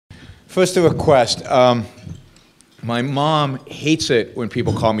First, a request. My mom hates it when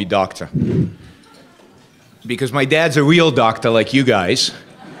people call me doctor. Because my dad's a real doctor like you guys.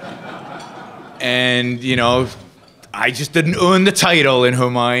 And, you know, I just didn't earn the title in her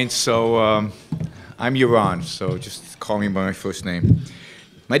mind, so I'm Yaron, so just call me by my first name.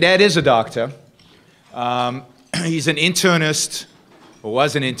 My dad is a doctor. He's an internist, or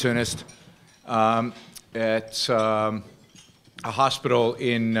was an internist, at a hospital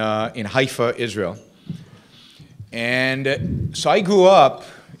in Haifa, Israel. And so I grew up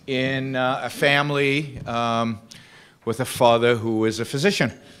in a family with a father who was a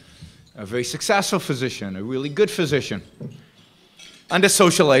physician, a very successful physician, a really good physician, under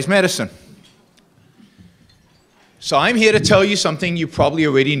socialized medicine. So I'm here to tell you something you probably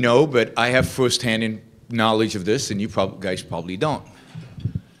already know, but I have firsthand knowledge of this, and you guys probably don't.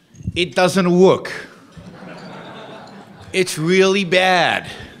 It doesn't work. It's really bad.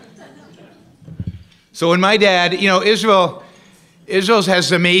 So when my dad, you know, Israel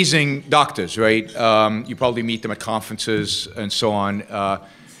has amazing doctors, right? You probably meet them at conferences and so on.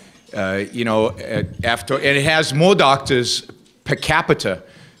 You know, and it has more doctors per capita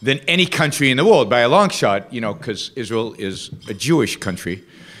than any country in the world by a long shot, you know, because Israel is a Jewish country.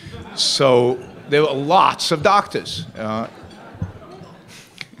 So there are lots of doctors.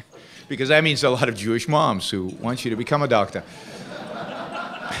 Because that means a lot of Jewish moms who want you to become a doctor.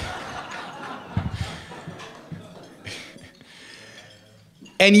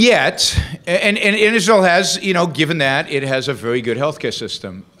 And yet, and Israel has, you know, given that, it has a very good healthcare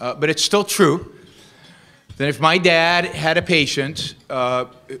system. But it's still true that if my dad had a patient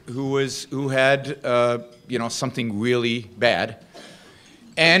who had, you know, something really bad,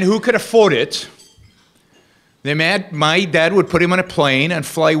 and who could afford it, then my dad would put him on a plane and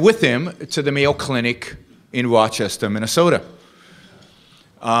fly with him to the Mayo Clinic in Rochester, Minnesota.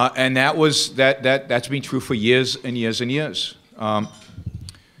 And that's been true for years and years and years.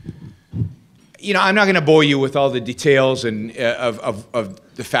 You know, I'm not going to bore you with all the details and of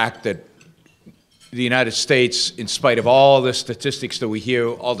the fact that the United States, in spite of all the statistics that we hear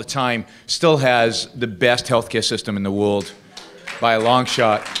all the time, still has the best healthcare system in the world by a long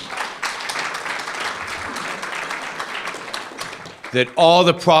shot. That all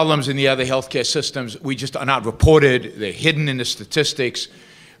the problems in the other healthcare systems, we just are not reported. They're hidden in the statistics.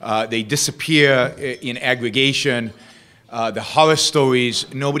 They disappear in aggregation. The horror stories,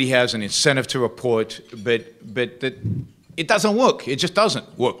 nobody has an incentive to report, but it doesn't work. It just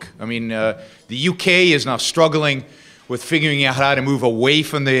doesn't work. I mean, the UK is now struggling with figuring out how to move away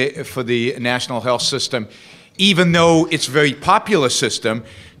from the national health system, even though it's a very popular system.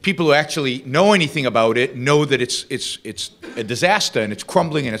 People who actually know anything about it know that it's a disaster and it's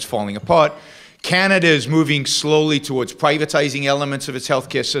crumbling and it's falling apart. Canada is moving slowly towards privatizing elements of its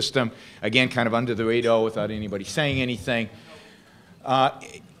healthcare system, again, kind of under the radar without anybody saying anything.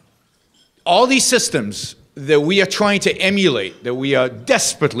 All these systems that we are trying to emulate, that we are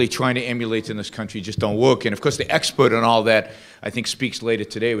desperately trying to emulate in this country, just don't work. And of course, the expert on all that, I think, speaks later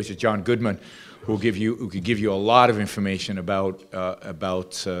today, which is John Goodman, who could give you a lot of information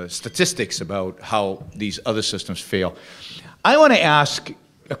about statistics about how these other systems fail. I want to ask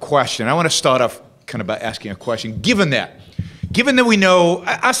a question. I want to start off kind of by asking a question. Given that we know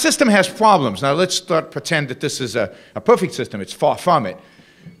our system has problems, now let's pretend that this is a perfect system. It's far from it.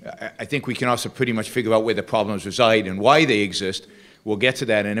 I think we can also pretty much figure out where the problems reside and why they exist. We'll get to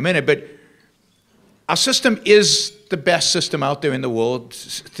that in a minute. But our system is the best system out there in the world.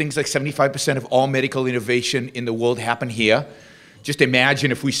 Things like 75% of all medical innovation in the world happen here. Just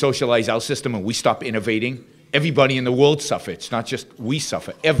imagine if we socialize our system and we stop innovating. Everybody in the world suffers. It's not just we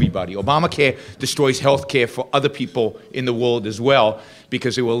suffer, everybody. Obamacare destroys health care for other people in the world as well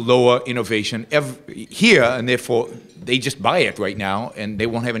because it will lower innovation here, and therefore they just buy it right now and they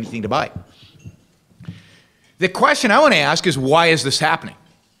won't have anything to buy. The question I want to ask is, why is this happening?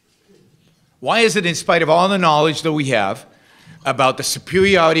 Why is it, in spite of all the knowledge that we have about the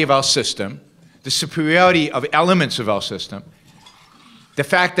superiority of our system, the superiority of elements of our system, the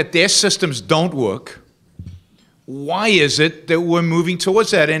fact that their systems don't work, why is it that we're moving towards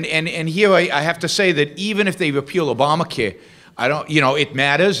that? And here I have to say that even if they repeal Obamacare, it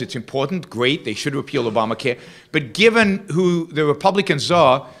matters, it's important, great, they should repeal Obamacare, but given who the Republicans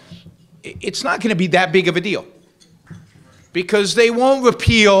are, it's not going to be that big of a deal. Because they won't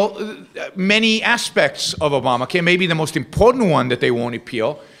repeal many aspects of Obamacare. Maybe the most important one that they won't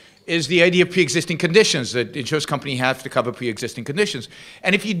repeal is the idea of pre-existing conditions, that insurance companies have to cover pre-existing conditions.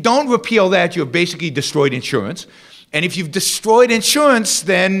 And if you don't repeal that, you've basically destroyed insurance. And if you've destroyed insurance,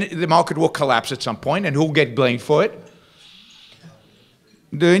 then the market will collapse at some point, and who'll get blamed for it?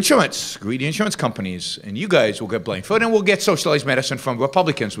 the insurance, greedy insurance companies, and you guys will get blamed for it, and we'll get socialized medicine from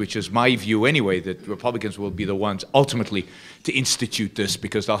Republicans, which is my view anyway, that Republicans will be the ones ultimately to institute this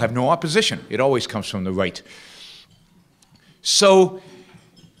because they'll have no opposition. It always comes from the right. So,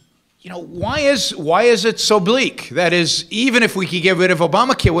 you know, why is it so bleak? That is, even if we could get rid of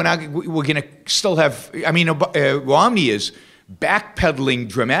Obamacare, we're going to still have, I mean, Romney is backpedaling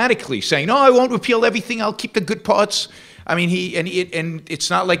dramatically, saying, no, I won't repeal everything, I'll keep the good parts. I mean, and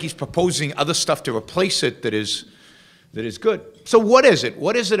it's not like he's proposing other stuff to replace it that is good. So what is it?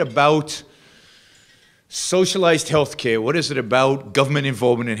 What is it about socialized healthcare? What is it about government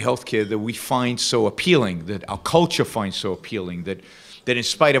involvement in healthcare that we find so appealing, that our culture finds so appealing, that in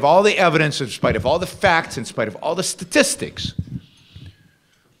spite of all the evidence, in spite of all the facts, in spite of all the statistics,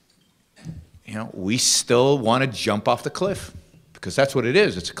 you know, we still want to jump off the cliff, because that's what it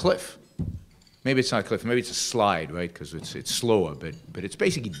is. It's a cliff. Maybe it's not a cliff, maybe it's a slide, right? Because it's slower, but it's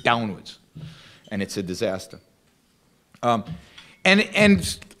basically downwards, and it's a disaster. And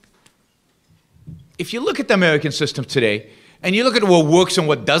if you look at the American system today, and you look at what works and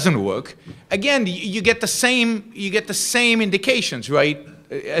what doesn't work, again, you get the same indications, right?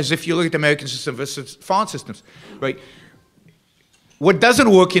 As if you look at the American system versus foreign systems, right? What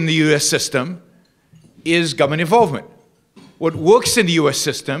doesn't work in the U.S. system is government involvement. What works in the U.S.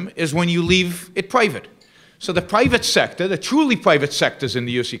 system is when you leave it private. So the private sector, the truly private sectors in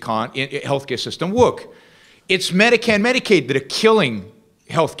the U.S. healthcare system work. It's Medicare and Medicaid that are killing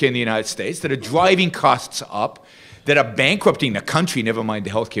healthcare in the United States, that are driving costs up, that are bankrupting the country, never mind the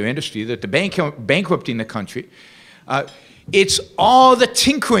healthcare industry, that are bankrupting the country. It's all the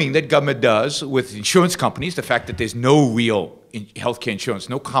tinkering that government does with insurance companies, the fact that there's no real healthcare insurance,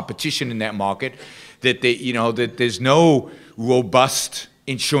 no competition in that market, that that there's no robust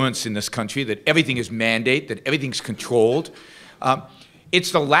insurance in this country, that everything is mandate, that everything's controlled.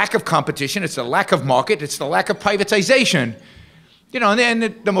 It's the lack of competition, it's the lack of market, it's the lack of privatization. You know, and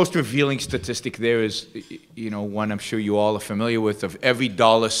the most revealing statistic there is, one I'm sure you all are familiar with, of every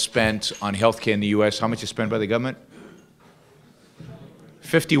dollar spent on healthcare in the U.S., how much is spent by the government?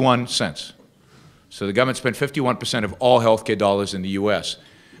 51 cents. So the government spent 51% of all healthcare dollars in the U.S.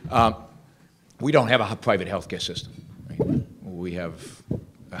 We don't have a private healthcare system. Right? We have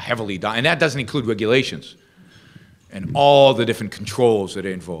a heavily, and that doesn't include regulations and all the different controls that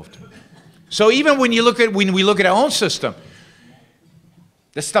are involved. So even when we look at our own system,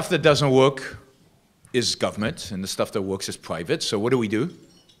 the stuff that doesn't work is government, and the stuff that works is private. So what do?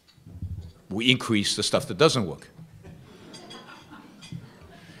 We increase the stuff that doesn't work.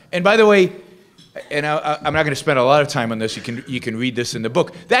 And by the way, and I'm not going to spend a lot of time on this, you can read this in the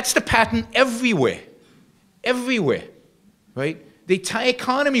book. That's the pattern everywhere. Everywhere. Right? The entire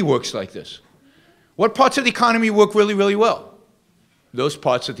economy works like this. What parts of the economy work really, really well? Those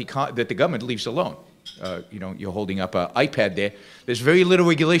parts that the government leaves alone. You're holding up an iPad there. There's very little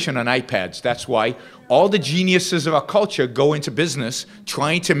regulation on iPads. That's why all the geniuses of our culture go into business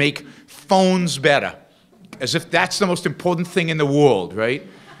trying to make phones better, as if that's the most important thing in the world, right?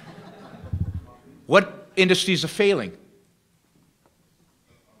 What industries are failing?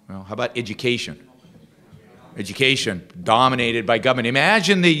 Well, how about education? Education dominated by government.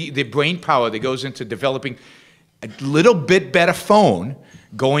 Imagine the brain power that goes into developing a little bit better phone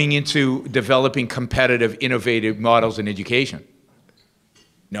going into developing competitive, innovative models in education.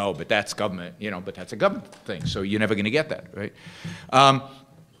 No, but that's government, but that's a government thing, so you're never going to get that, right?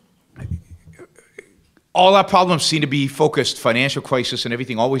 All our problems seem to be focused, financial crisis and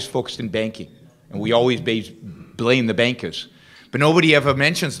everything, always focused in banking. And we always blame the bankers. But nobody ever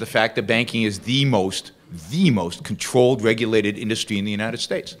mentions the fact that banking is the most controlled, regulated industry in the United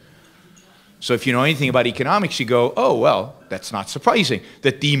States. So if you know anything about economics, you go, oh, well, that's not surprising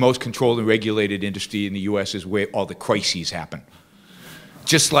that the most controlled and regulated industry in the U.S. is where all the crises happen.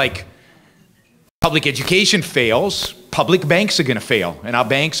 Just like public education fails, public banks are going to fail, and our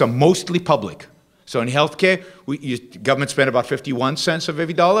banks are mostly public. So in healthcare, government spent about 51 cents of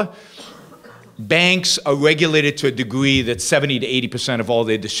every dollar. Banks are regulated to a degree that 70 to 80% of all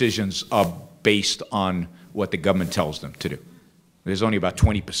their decisions are based on what the government tells them to do. There's only about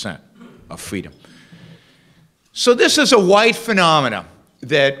 20% of freedom. So this is a wide phenomena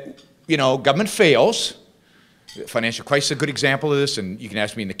that, government fails. The financial crisis is a good example of this, and you can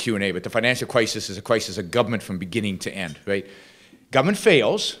ask me in the Q&A, but the financial crisis is a crisis of government from beginning to end, right? Government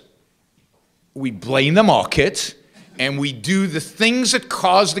fails, we blame the market, and we do the things that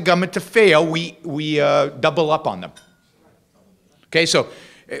cause the government to fail, we double up on them. Okay, so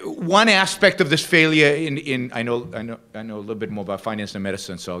One aspect of this failure I know a little bit more about finance and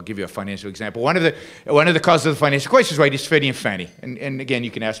medicine, so I'll give you a financial example. One of the causes of the financial crisis, right, is Freddie and Fannie. And again,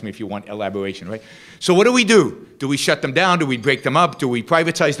 you can ask me if you want elaboration, right? So what do? Do we shut them down? Do we break them up? Do we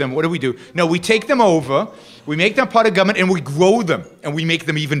privatize them? What do? No, we take them over, we make them part of government, and we grow them, and we make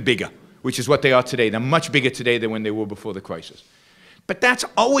them even bigger, which is what they are today. They're much bigger today than when they were before the crisis. But that's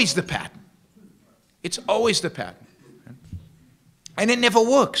always the pattern. It's always the pattern. And it never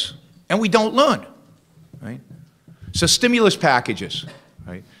works, and we don't learn, right? So stimulus packages,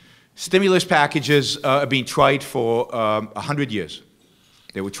 right? Stimulus packages are being tried for 100 years.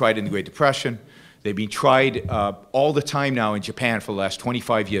 They were tried in the Great Depression. They've been tried all the time now in Japan for the last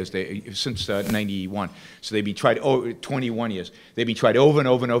 25 years, since 91. So they've been tried 21 years. They've been tried over and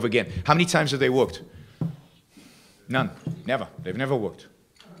over and over again. How many times have they worked? None. Never. They've never worked.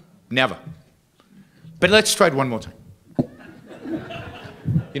 Never. But let's try it one more time.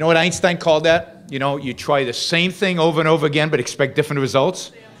 You know what Einstein called that? You know, you try the same thing over and over again but expect different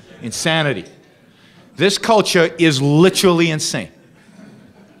results? Insanity. This culture is literally insane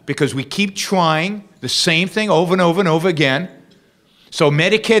because we keep trying the same thing over and over and over again. So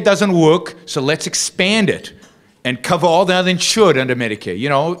Medicare doesn't work, so let's expand it and cover all the uninsured under Medicare. You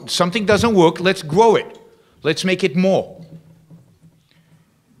know, something doesn't work, let's grow it. Let's make it more.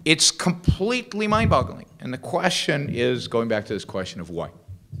 It's completely mind-boggling. And the question is, going back to this question of why.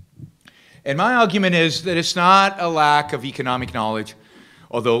 And my argument is that it's not a lack of economic knowledge,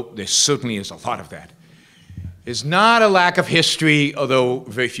 although there certainly is a lot of that. It's not a lack of history, although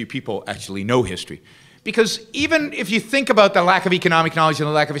very few people actually know history. Because even if you think about the lack of economic knowledge and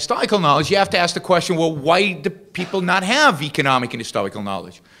the lack of historical knowledge, you have to ask the question, well, why do people not have economic and historical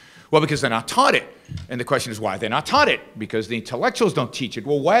knowledge? Well, because they're not taught it. And the question is why they're not taught it. Because the intellectuals don't teach it.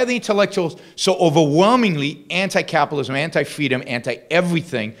 Well, why are the intellectuals so overwhelmingly anti-capitalism, anti-freedom,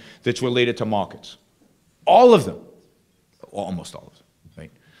 anti-everything that's related to markets? All of them. Or almost all of them,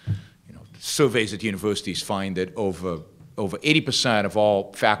 right? You know, surveys at universities find that over 80% of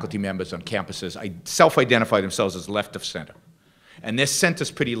all faculty members on campuses self-identify themselves as left of center. And their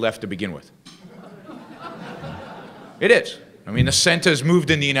center's pretty left to begin with. It is. I mean, the center's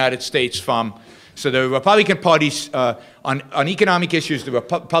moved in the United States from, so the Republican Party's, on economic issues, the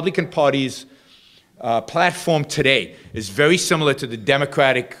Republican Party's platform today is very similar to the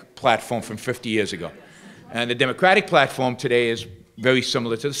Democratic platform from 50 years ago. And the Democratic platform today is very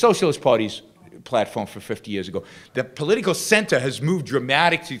similar to the Socialist Party's platform from 50 years ago. The political center has moved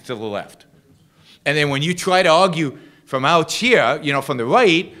dramatically to the left. And then when you try to argue from out here, you know, from the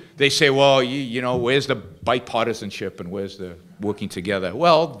right, they say, well, you know, where's the bipartisanship and where's the working together?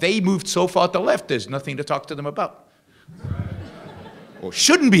 Well, they moved so far to the left, there's nothing to talk to them about. Or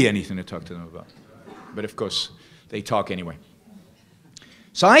shouldn't be anything to talk to them about. But of course, they talk anyway.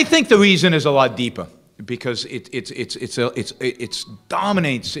 So I think the reason is a lot deeper because it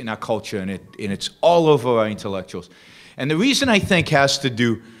dominates in our culture and it's all over our intellectuals. And the reason I think has to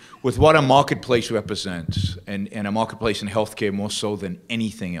do with what a marketplace represents, and a marketplace in healthcare more so than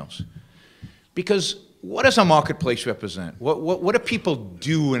anything else. Because what does a marketplace represent? What do people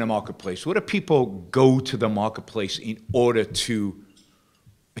do in a marketplace? What do people go to the marketplace in order to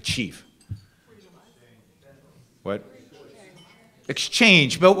achieve? What?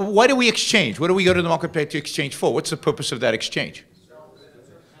 Exchange. But why do we exchange? What do we go to the marketplace to exchange for? What's the purpose of that exchange?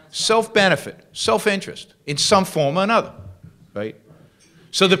 Self-benefit, self-interest, in some form or another, right?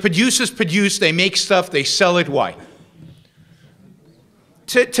 So the producers produce, they make stuff, they sell it, why?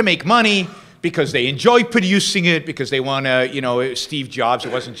 To make money, because they enjoy producing it, because they want to, you know, Steve Jobs,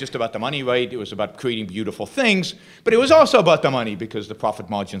 it wasn't just about the money, right? It was about creating beautiful things, but it was also about the money, because the profit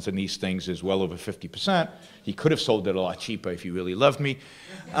margins in these things is well over 50%. He could have sold it a lot cheaper if he really loved me.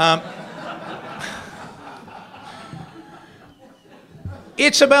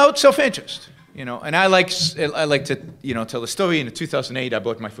 It's about self-interest. You know, and I like to, you know, tell the story. In 2008, I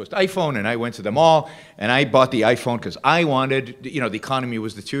bought my first iPhone, and I went to the mall, and I bought the iPhone because I wanted, you know, the economy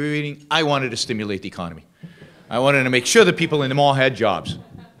was deteriorating. I wanted to stimulate the economy. I wanted to make sure that people in the mall had jobs.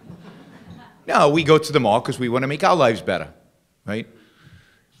 Now, we go to the mall because we want to make our lives better, right?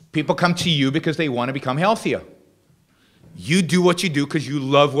 People come to you because they want to become healthier. You do what you do because you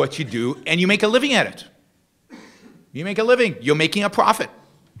love what you do, and you make a living at it. You make a living. You're making a profit.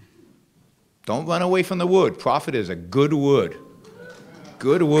 Don't run away from the word. Profit is a good word.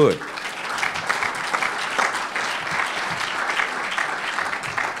 Good word.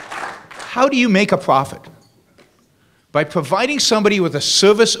 How do you make a profit? By providing somebody with a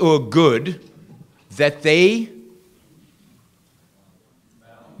service or a good that they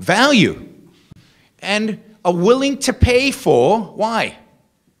value and are willing to pay for. Why?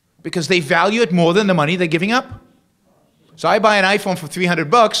 because they value it more than the money they're giving up. So I buy an iPhone for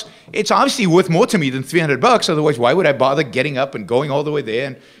 $300. It's obviously worth more to me than $300. Otherwise, why would I bother getting up and going all the way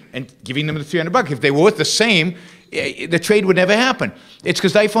there and giving them the $300? If they were worth the same, the trade would never happen. It's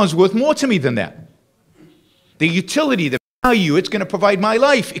because the iPhone's worth more to me than that. The utility, the value it's going to provide my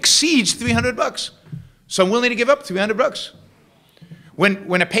life exceeds $300. So I'm willing to give up $300.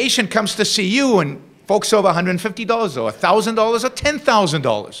 When a patient comes to see you and folks over $150 or $1,000 or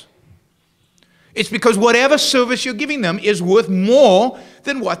 $10,000, it's because whatever service you're giving them is worth more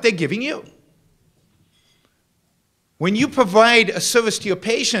than what they're giving you. When you provide a service to your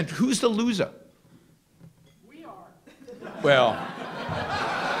patient, who's the loser? We are. Well,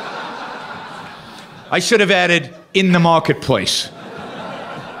 I should have added in the marketplace.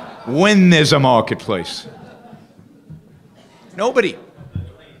 When there's a marketplace. Nobody.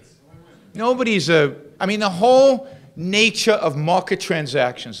 Nobody's I mean, the whole nature of market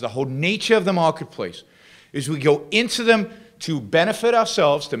transactions, the whole nature of the marketplace, is we go into them to benefit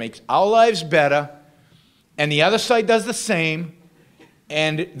ourselves, to make our lives better, and the other side does the same,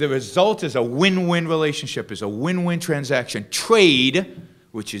 and the result is a win-win relationship, is a win-win transaction. Trade,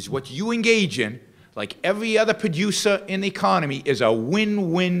 which is what you engage in, like every other producer in the economy, is a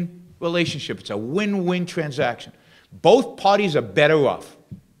win-win relationship. It's a win-win transaction. Both parties are better off.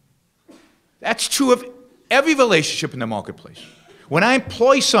 That's true of every relationship in the marketplace. When I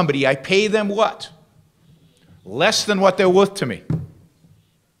employ somebody, I pay them what? Less than what they're worth to me.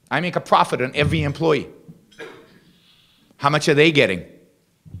 I make a profit on every employee. How much are they getting?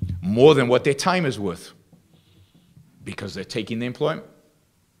 More than what their time is worth. Because they're taking the employment.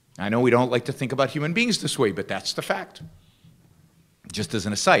 I know we don't like to think about human beings this way, but that's the fact. Just as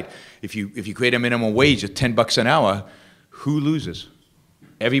an aside, if you create a minimum wage at $10 an hour, who loses?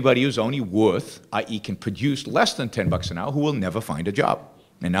 Everybody who's only worth, i.e. can produce less than $10 an hour, who will never find a job.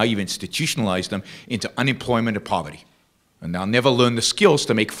 And now you've institutionalized them into unemployment and poverty. And they'll never learn the skills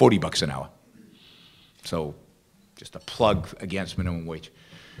to make $40 an hour. So, just a plug against minimum wage.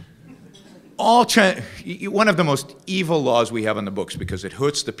 One of the most evil laws we have in the books, because it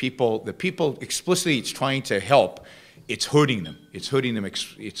hurts the people explicitly it's trying to help, it's hurting them. It's hurting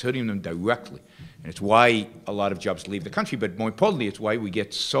them directly. And it's why a lot of jobs leave the country, but more importantly, it's why we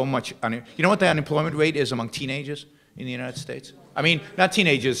get so much, you know what the unemployment rate is among teenagers in the United States? I mean, not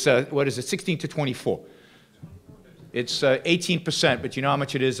teenagers, what is it, 16 to 24. It's 18%, but you know how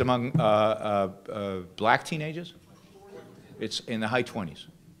much it is among black teenagers? It's in the high 20s.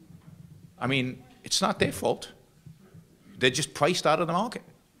 I mean, it's not their fault. They're just priced out of the market.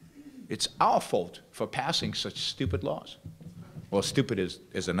 It's our fault for passing such stupid laws. Well, stupid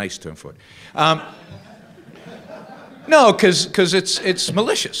is a nice term for it. No, because it's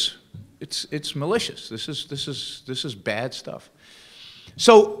malicious. It's malicious. This is bad stuff.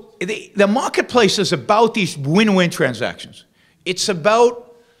 So the marketplace is about these win-win transactions. It's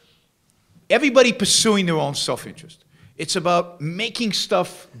about everybody pursuing their own self-interest. It's about making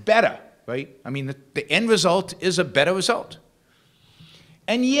stuff better, right? I mean, the end result is a better result.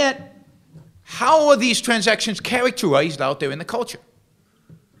 And yet, how are these transactions characterized out there in the culture?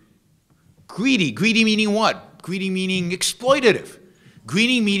 Greedy. Greedy meaning what? Greedy meaning exploitative.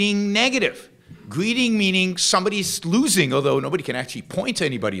 Greedy meaning negative. Greedy meaning somebody's losing, although nobody can actually point to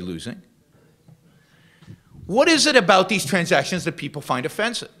anybody losing. What is it about these transactions that people find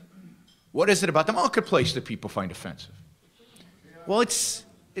offensive? What is it about the marketplace that people find offensive? Well, it's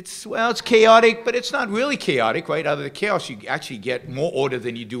chaotic, but it's not really chaotic, right? Out of the chaos, you actually get more order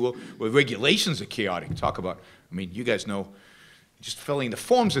than you do where regulations are chaotic. Talk about, I mean, you guys know, just filling the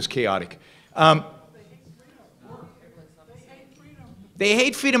forms is chaotic. They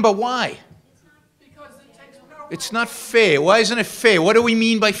hate freedom, but why? It's not fair. Why isn't it fair? What do we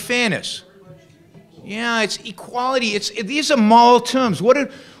mean by fairness? Yeah, it's equality. These are moral terms. What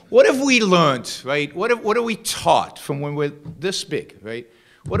have we learned, right? What are we taught from when we're this big, right?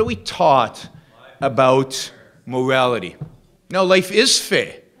 What are we taught about morality? No, life is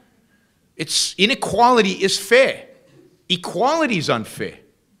fair. Inequality is fair. Equality is unfair.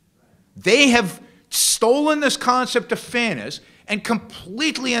 They have stolen this concept of fairness and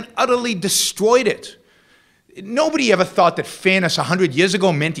completely and utterly destroyed it. Nobody ever thought that fairness 100 years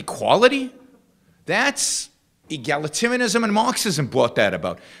ago meant equality. That's egalitarianism and Marxism brought that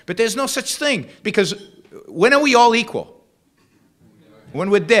about. But there's no such thing, because when are we all equal? When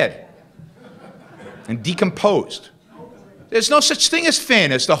we're dead and decomposed. There's no such thing as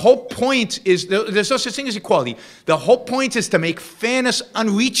fairness. The whole point is, there's no such thing as equality. The whole point is to make fairness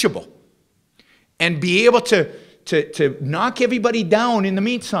unreachable and be able to knock everybody down in the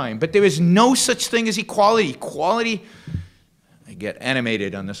meantime. But there is no such thing as equality. Equality, get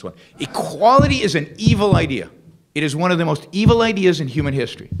animated on this one. Equality is an evil idea. It is one of the most evil ideas in human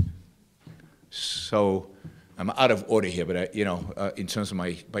history. So I'm out of order here, but in terms of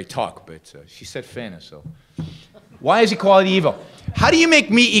my talk, but she said fairness, so. Why is equality evil? How do you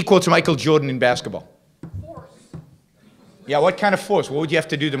make me equal to Michael Jordan in basketball? Force. Yeah, what kind of force? What would you have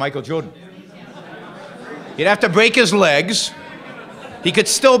to do to Michael Jordan? You'd have to break his legs. He could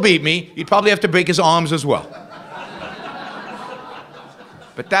still beat me. You'd probably have to break his arms as well.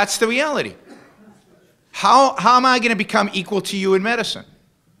 But that's the reality. How am I going to become equal to you in medicine?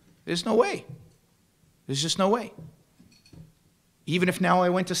 There's no way. There's just no way. Even if now I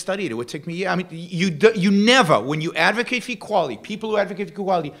went to study it, it would take me, I mean, you never, when you advocate for equality, people who advocate for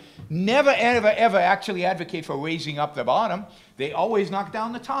equality, never, ever, ever actually advocate for raising up the bottom. They always knock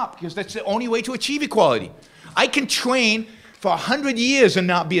down the top, because that's the only way to achieve equality. I can train for 100 years and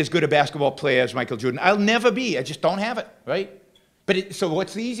not be as good a basketball player as Michael Jordan. I'll never be. I just don't have it, right? But so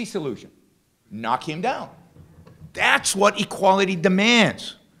what's the easy solution? Knock him down. That's what equality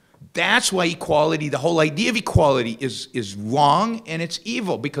demands. That's why equality, the whole idea of equality is wrong and it's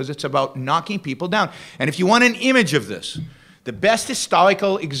evil, because it's about knocking people down. And if you want an image of this, the best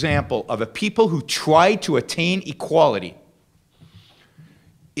historical example of a people who tried to attain equality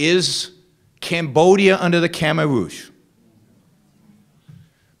is Cambodia under the Khmer Rouge.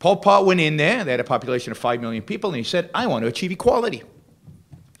 Pol Pot went in there, they had a population of 5 million people, and he said, I want to achieve equality.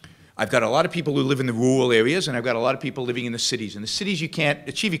 I've got a lot of people who live in the rural areas, and I've got a lot of people living in the cities. In the cities, you can't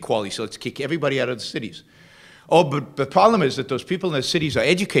achieve equality, so let's kick everybody out of the cities. Oh, but the problem is that those people in the cities are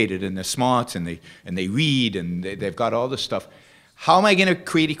educated, and they're smart, and they read, and they've got all this stuff. How am I going to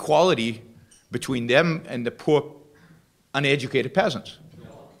create equality between them and the poor, uneducated peasants?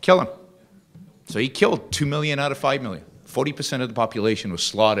 Kill them. So he killed 2 million out of 5 million. 40% of the population was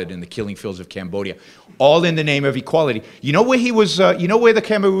slaughtered in the killing fields of Cambodia, all in the name of equality. You know where he was, you know where the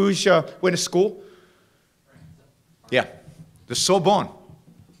Khmer Rouge went to school? Yeah, the Sorbonne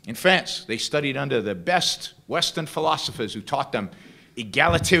in France. They studied under the best Western philosophers who taught them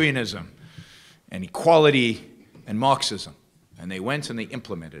egalitarianism and equality and Marxism. And they went and they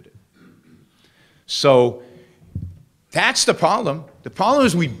implemented it. So that's the problem. The problem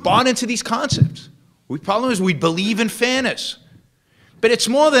is we bought into these concepts. The problem is we believe in fairness. But it's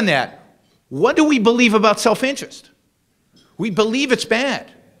more than that. What do we believe about self-interest? We believe it's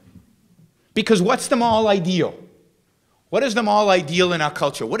bad. Because what's the moral ideal? What is the moral ideal in our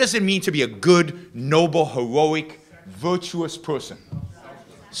culture? What does it mean to be a good, noble, heroic, virtuous person?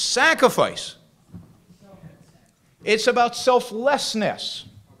 Sacrifice. It's about selflessness.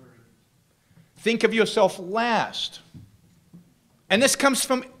 Think of yourself last. And this comes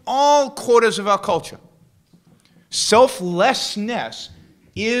from all quarters of our culture. Selflessness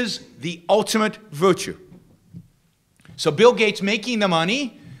is the ultimate virtue. So Bill Gates making the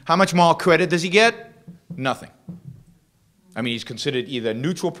money, how much moral credit does he get? Nothing. I mean, he's considered either a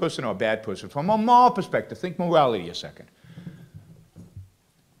neutral person or a bad person. From a moral perspective, think morality a second.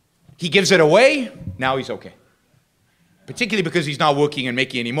 He gives it away, now he's okay. Particularly because he's not working and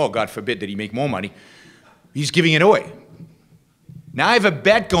making any more. God forbid that he make more money. He's giving it away. Now I have a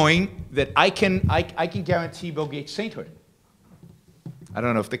bet going that I can guarantee Bill Gates' sainthood. I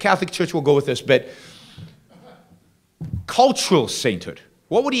don't know if the Catholic Church will go with this, but cultural sainthood.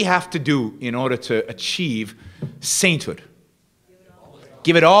 What would he have to do in order to achieve sainthood?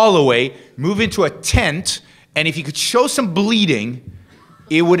 Give it all away, move into a tent, and if he could show some bleeding,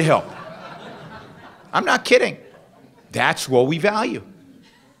 it would help. I'm not kidding. That's what we value.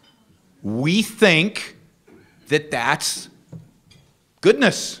 We think that that's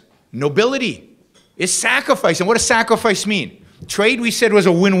goodness, nobility. It's sacrifice. And what does sacrifice mean? Trade, we said, was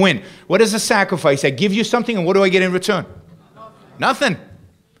a win-win. What is a sacrifice? I give you something, and what do I get in return? Nothing.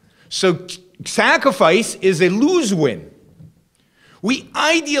 So sacrifice is a lose-win. We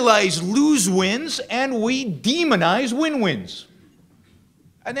idealize lose-wins, and we demonize win-wins.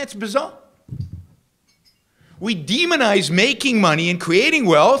 And that's bizarre. We demonize making money and creating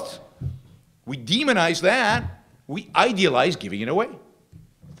wealth. We demonize that. We idealize giving it away.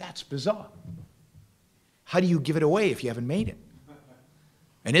 That's bizarre. How do you give it away if you haven't made it?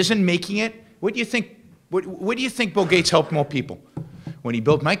 And isn't making it, what do you think, what do you think Bill Gates helped more people? When he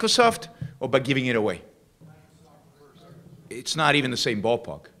built Microsoft or by giving it away? It's not even the same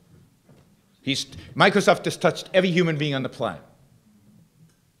ballpark. Microsoft has touched every human being on the planet.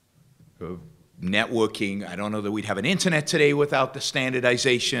 Networking, I don't know that we'd have an internet today without the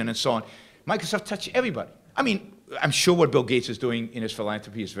standardization and so on. Microsoft touched everybody. I mean, I'm sure what Bill Gates is doing in his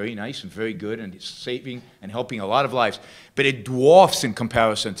philanthropy is very nice and very good, and it's saving and helping a lot of lives, but it dwarfs in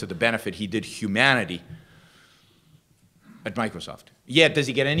comparison to the benefit he did humanity at Microsoft. Yeah, does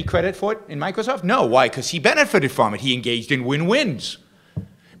he get any credit for it in Microsoft? No. Why? Because he benefited from it. He engaged in win-wins.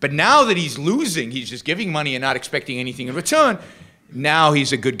 But now that he's losing, he's just giving money and not expecting anything in return, now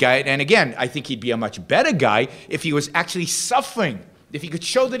he's a good guy. And again, I think he'd be a much better guy if he was actually suffering, if he could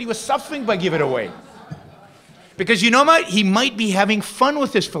show that he was suffering by giving it away. Because you know what? He might be having fun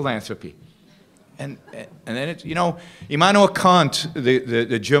with his philanthropy. And then it's, you know, Immanuel Kant,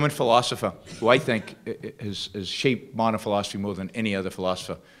 the German philosopher, who I think has shaped modern philosophy more than any other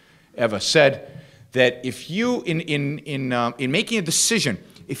philosopher ever, said that if you, in making a decision,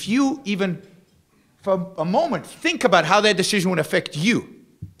 if you even for a moment think about how that decision would affect you,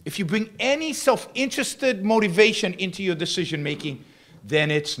 if you bring any self-interested motivation into your decision making, then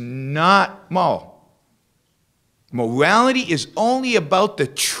it's not moral. Morality is only about the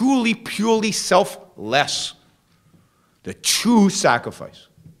truly, purely selfless, the true sacrifice.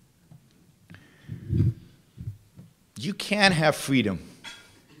 You can't have freedom.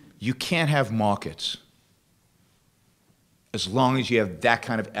 You can't have markets as long as you have that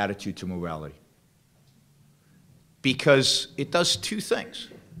kind of attitude to morality. Because it does two things.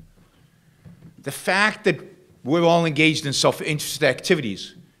 The fact that we're all engaged in self-interested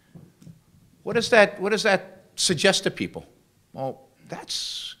activities, what does that suggest to people? Well,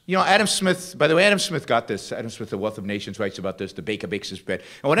 that's, you know, Adam Smith, by the way, Adam Smith got this. Adam Smith, The Wealth of Nations, writes about this. The baker bakes his bread.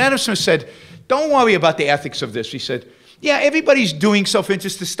 And when Adam Smith said, don't worry about the ethics of this, he said, yeah, everybody's doing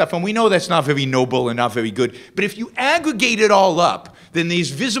self-interested stuff, and we know that's not very noble and not very good. But if you aggregate it all up, then this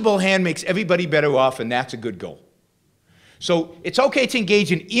visible hand makes everybody better off, and that's a good goal. So it's okay to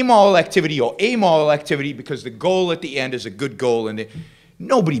engage in immoral activity or amoral activity because the goal at the end is a good goal, and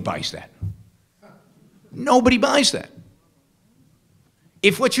nobody buys that. Nobody buys that.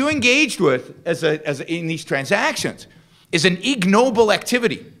 If what you're engaged with in these transactions is an ignoble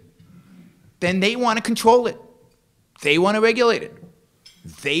activity, then they want to control it. They want to regulate it.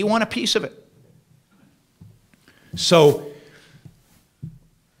 They want a piece of it. So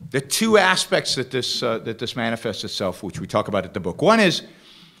the two aspects that this manifests itself, which we talk about in the book. One is,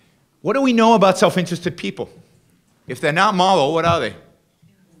 what do we know about self-interested people? If they're not moral, what are they?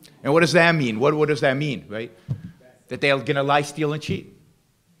 And what does that mean? What does that mean, right? That they're going to lie, steal, and cheat.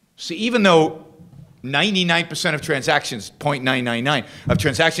 See, even though 99% of transactions, 0.999, of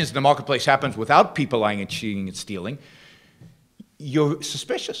transactions in the marketplace happens without people lying and cheating and stealing, you're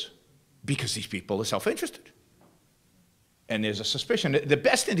suspicious because these people are self-interested. And there's a suspicion. The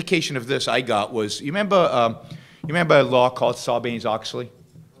best indication of this I got was, you remember a law called Sarbanes-Oxley?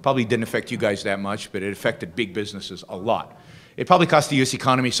 Probably didn't affect you guys that much, but it affected big businesses a lot. It probably cost the U.S.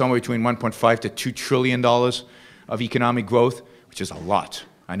 economy somewhere between $1.5 to $2 trillion of economic growth, which is a lot.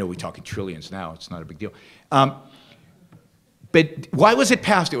 I know we're talking trillions now. It's not a big deal. But why was it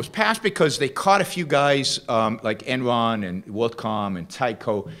passed? It was passed because they caught a few guys like Enron and WorldCom and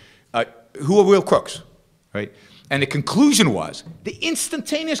Tyco who were real crooks, right? And the conclusion was, the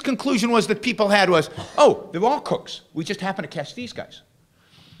instantaneous conclusion was that people had was, oh, they're all crooks. We just happen to catch these guys.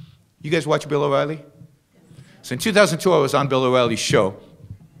 You guys watch Bill O'Reilly? So in 2002, I was on Bill O'Reilly's show,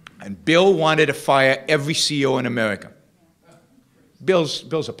 and Bill wanted to fire every CEO in America.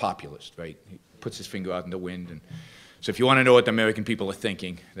 Bill's a populist, right? He puts his finger out in the wind. And so if you want to know what the American people are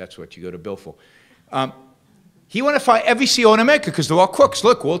thinking, that's what you go to Bill for. He wanted to fire every CEO in America because they're all crooks.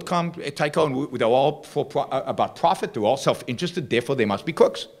 Look, WorldCom, Tyco, and they're all about profit. They're all self-interested. Therefore, they must be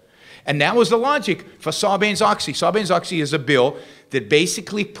crooks. And that was the logic for Sarbanes-Oxley. Sarbanes-Oxley is a bill that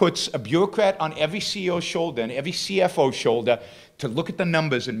basically puts a bureaucrat on every CEO's shoulder and every CFO's shoulder to look at the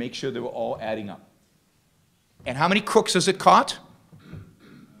numbers and make sure they were all adding up. And how many crooks has it caught?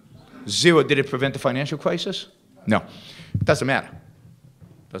 0. Did it prevent the financial crisis? No. It doesn't matter.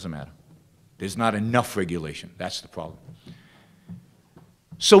 Doesn't matter. There's not enough regulation. That's the problem.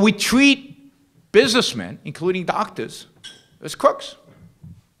 So we treat businessmen, including doctors, as crooks.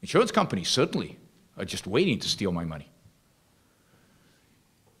 Insurance companies certainly are just waiting to steal my money.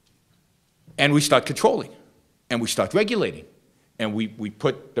 And we start controlling, and we start regulating, and we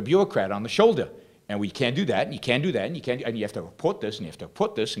put the bureaucrat on the shoulder, and we can't do that, and you can't do that, and you have to report this, and you have to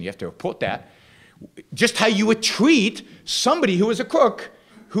report this, and you have to report that. Just how you would treat somebody who is a crook,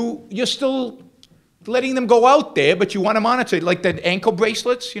 who you're still letting them go out there, but you want to monitor, like the ankle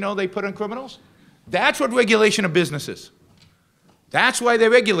bracelets, you know, they put on criminals. That's what regulation of business is. That's why they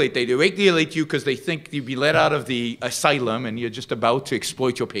regulate. They regulate you because they think you'd be let out of the asylum and you're just about to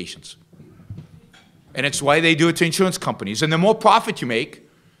exploit your patients. And it's why they do it to insurance companies. And the more profit you make,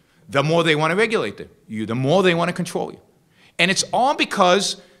 the more they want to regulate you, the more they want to control you. And it's all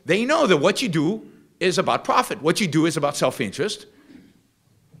because they know that what you do is about profit. What you do is about self-interest.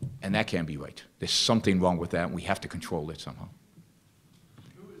 And that can't be right. There's something wrong with that, and we have to control it somehow.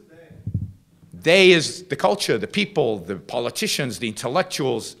 Who is they? They is the culture, the people, the politicians, the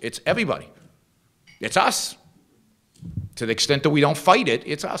intellectuals. It's everybody. It's us. To the extent that we don't fight it,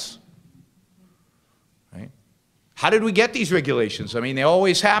 it's us. Right? How did we get these regulations? I mean, they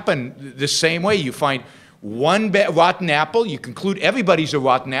always happen the same way. You find one rotten apple, you conclude everybody's a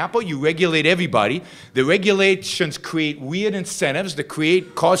rotten apple, you regulate everybody. The regulations create weird incentives that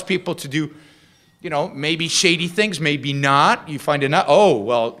cause people to do, maybe shady things, maybe not. You find oh,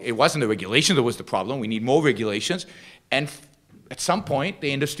 well, it wasn't the regulation that was the problem. We need more regulations. And at some point,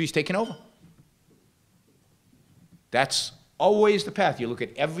 the industry's taken over. That's always the path. You look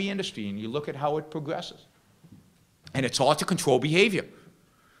at every industry and you look at how it progresses. And it's all to control behavior.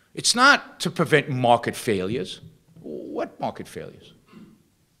 It's not to prevent market failures. What market failures?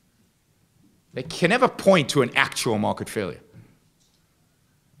 They can never point to an actual market failure.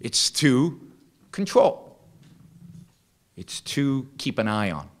 It's to control. It's to keep an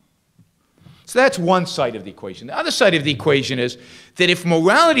eye on. So that's one side of the equation. The other side of the equation is that if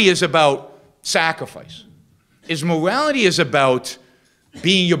morality is about sacrifice, if morality is about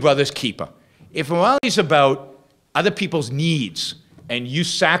being your brother's keeper, if morality is about other people's needs and you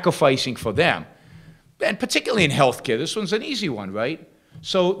sacrificing for them, and particularly in healthcare, this one's an easy one, right?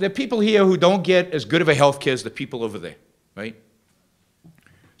 So there are people here who don't get as good of a healthcare as the people over there, right?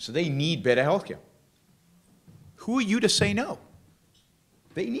 So they need better healthcare. Who are you to say no?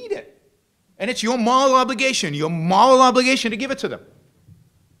 They need it. And it's your moral obligation to give it to them.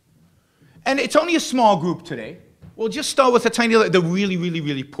 And it's only a small group today. We'll just start with the really, really,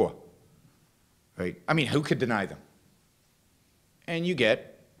 really poor, right? I mean, who could deny them? And you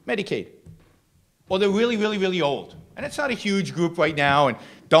get Medicaid. Or they're really, really, really old. And it's not a huge group right now, and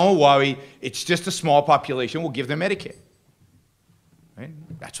don't worry, it's just a small population. We'll give them Medicaid. Right?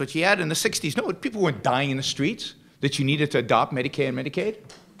 That's what you had in the 60s. No, people weren't dying in the streets that you needed to adopt Medicare and Medicaid.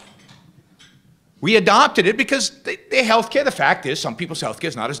 We adopted it because their health care, the fact is, some people's health care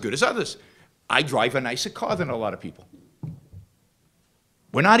is not as good as others. I drive a nicer car than a lot of people.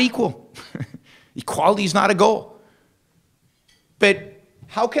 We're not equal. Equality is not a goal. But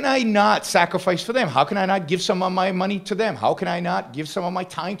how can I not sacrifice for them? How can I not give some of my money to them? How can I not give some of my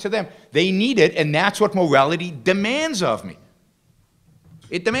time to them? They need it, and that's what morality demands of me.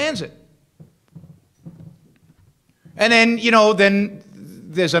 It demands it. And then, then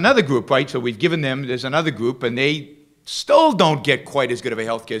there's another group, right? So we've given them, there's another group, and they still don't get quite as good of a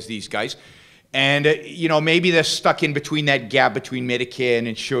health care as these guys. And, maybe they're stuck in between that gap between Medicare and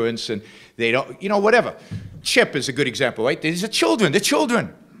insurance, and they don't, whatever. CHIP is a good example, right? These are children. They're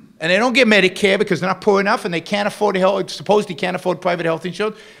children. And they don't get Medicare because they're not poor enough and they can't afford supposedly can't afford private health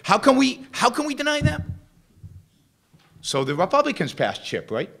insurance. How can we deny them? So the Republicans passed CHIP,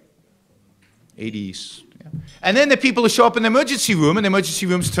 right? 80s. Yeah. And then the people who show up in the emergency room, and the emergency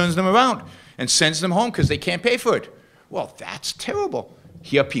room turns them around and sends them home because they can't pay for it. Well, that's terrible.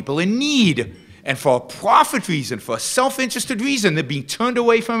 Here are people in need. And for a profit reason, for a self-interested reason, they're being turned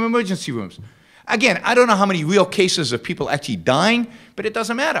away from emergency rooms. Again, I don't know how many real cases of people actually dying, but it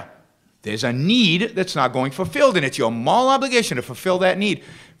doesn't matter. There's a need that's not going fulfilled, and it's your moral obligation to fulfill that need.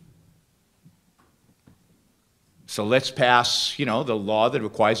 So let's pass, the law that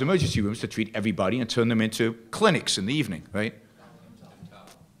requires emergency rooms to treat everybody and turn them into clinics in the evening, right?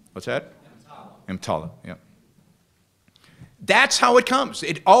 What's that? EMTALA, yeah. That's how it comes.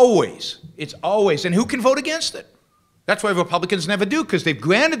 It's always. And who can vote against it? That's why Republicans never do, because they've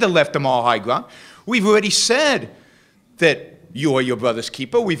granted the left the moral high ground. We've already said that you are your brother's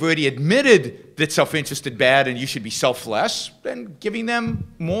keeper. We've already admitted that self-interest is bad and you should be selfless. Then giving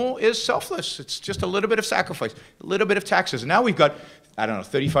them more is selfless. It's just a little bit of sacrifice, a little bit of taxes. And now we've got,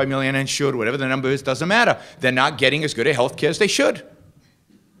 35 million insured, whatever the number is, doesn't matter. They're not getting as good a health care as they should.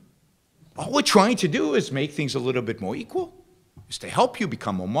 All we're trying to do is make things a little bit more equal, is to help you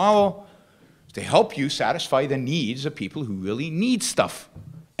become more moral, to help you satisfy the needs of people who really need stuff.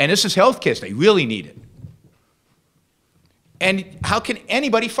 And this is healthcare, so they really need it. And how can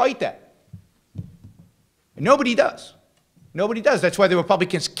anybody fight that? Nobody does. Nobody does. That's why the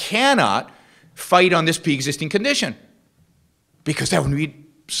Republicans cannot fight on this pre-existing condition. Because that would mean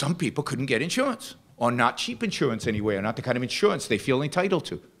some people couldn't get insurance, or not cheap insurance anyway, or not the kind of insurance they feel entitled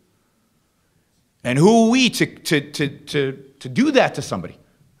to. And who are we to do that to somebody,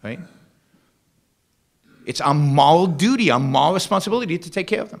 right? It's our moral duty, our moral responsibility to take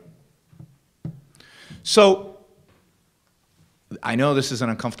care of them. So, I know this is an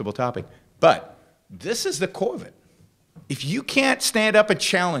uncomfortable topic, but this is the core of it. If you can't stand up and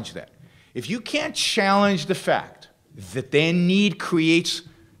challenge that, if you can't challenge the fact that their need creates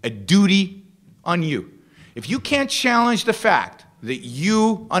a duty on you. If you can't challenge the fact that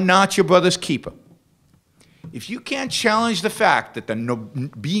you are not your brother's keeper, if you can't challenge the fact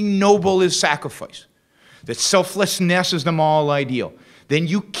that being noble is sacrifice, that selflessness is the moral ideal, then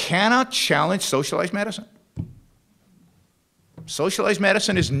you cannot challenge socialized medicine. Socialized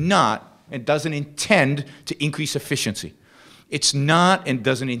medicine is not and doesn't intend to increase efficiency. It's not and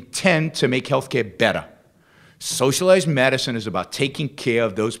doesn't intend to make healthcare better. Socialized medicine is about taking care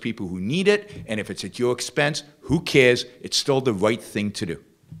of those people who need it, and if it's at your expense, who cares? It's still the right thing to do.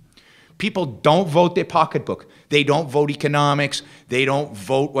 People don't vote their pocketbook. They don't vote economics. They don't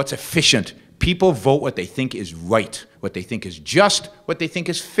vote what's efficient. People vote what they think is right, what they think is just, what they think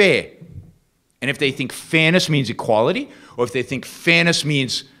is fair. And if they think fairness means equality, or if they think fairness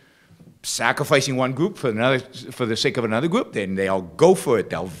means sacrificing one group for the sake of another group, then they'll go for it.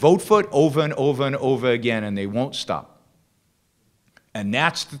 They'll vote for it over and over and over again, and they won't stop. And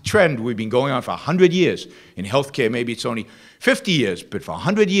that's the trend we've been going on for 100 years. In healthcare, maybe it's only 50 years, but for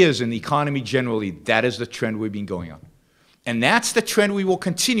 100 years in the economy generally, that is the trend we've been going on. And that's the trend we will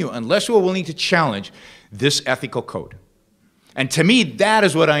continue unless we're willing to challenge this ethical code. And to me, that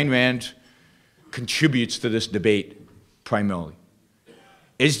is what Ayn Rand contributes to this debate primarily,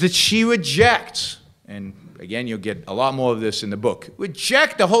 is that she rejects, and again, you'll get a lot more of this in the book,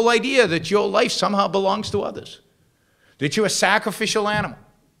 reject the whole idea that your life somehow belongs to others, that you're a sacrificial animal,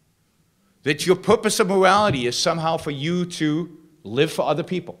 that your purpose of morality is somehow for you to live for other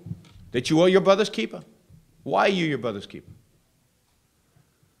people, that you are your brother's keeper. Why are you your brother's keeper?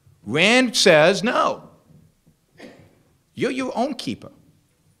 Rand says, no, you're your own keeper.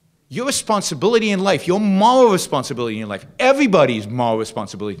 Your responsibility in life, your moral responsibility in life, everybody's moral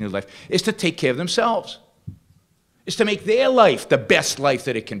responsibility in life is to take care of themselves, is to make their life the best life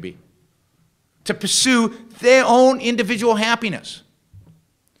that it can be, to pursue their own individual happiness,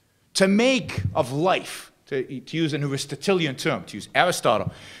 to make of life, to use an Aristotelian term, to use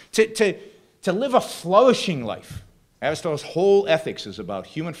Aristotle, to live a flourishing life. Aristotle's whole ethics is about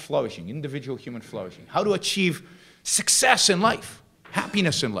human flourishing, individual human flourishing, how to achieve success in life,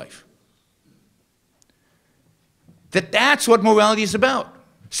 happiness in life. That's what morality is about.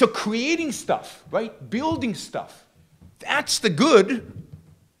 So creating stuff, right? Building stuff, that's the good.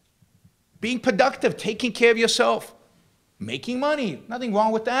 Being productive, taking care of yourself, making money, nothing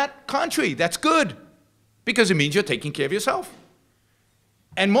wrong with that. Contrary, that's good because it means you're taking care of yourself.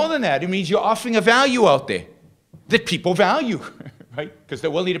 And more than that, it means you're offering a value out there that people value, right? Because they're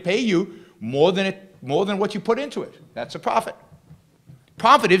willing to pay you more than what you put into it. That's a profit.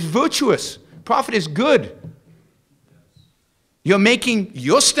 Profit is virtuous. Profit is good. You're making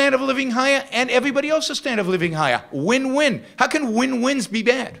your standard of living higher and everybody else's standard of living higher. Win-win. How can win-wins be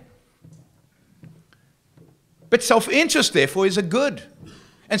bad? But self-interest, therefore, is a good.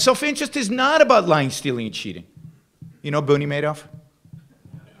 And self-interest is not about lying, stealing, and cheating. You know Bernie Madoff?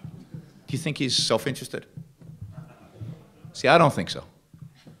 Do you think he's self-interested? See, I don't think so.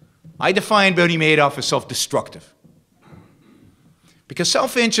 I define Bernie Madoff as self-destructive. Because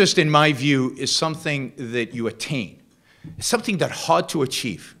self-interest, in my view, is something that you attain. It's something that's hard to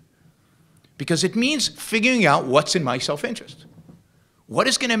achieve. Because it means figuring out what's in my self-interest. What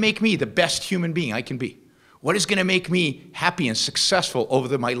is going to make me the best human being I can be? What is going to make me happy and successful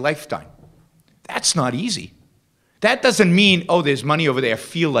over my lifetime? That's not easy. That doesn't mean, oh, there's money over there, I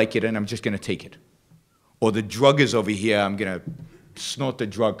feel like it, and I'm just going to take it. Or the drug is over here, I'm going to snort the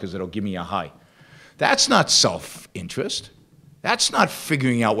drug because it'll give me a high. That's not self-interest. That's not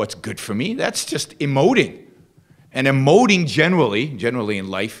figuring out what's good for me. That's just emoting. And emoting generally in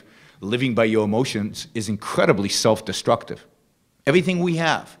life, living by your emotions, is incredibly self-destructive. Everything we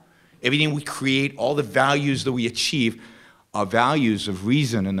have, everything we create, all the values that we achieve are values of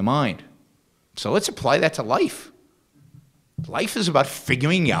reason in the mind. So let's apply that to life. Life is about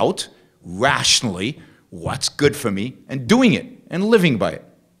figuring out rationally what's good for me and doing it and living by it.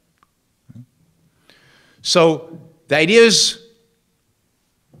 So the idea is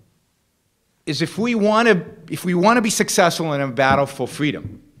if we want to be successful in a battle for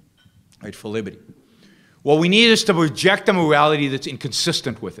freedom, right, for liberty, what we need is to reject a morality that's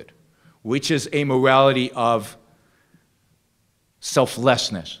inconsistent with it, which is a morality of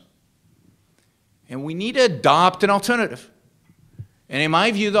selflessness. And we need to adopt an alternative. And in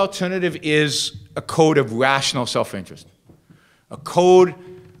my view, the alternative is a code of rational self-interest, a code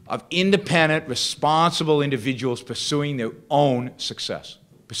of independent, responsible individuals pursuing their own success,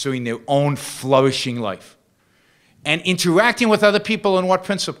 pursuing their own flourishing life, and interacting with other people on what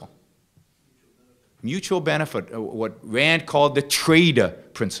principle? Mutual benefit, what Rand called the trader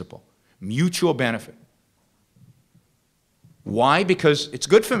principle, mutual benefit. Why? Because it's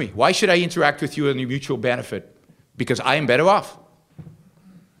good for me. Why should I interact with you in a mutual benefit? Because I am better off.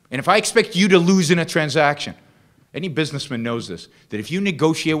 And if I expect you to lose in a transaction, any businessman knows this, that if you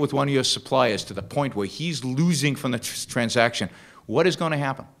negotiate with one of your suppliers to the point where he's losing from the transaction, what is going to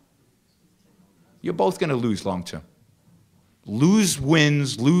happen? You're both going to lose long term. Lose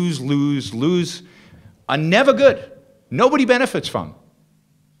wins, lose are never good. Nobody benefits from them.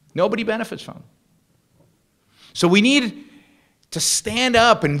 Nobody benefits from them. So we need to stand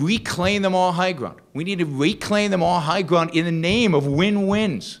up and reclaim the moral high ground. We need to reclaim the moral high ground in the name of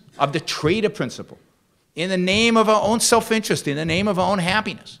win-wins, of the trader principle, in the name of our own self-interest, in the name of our own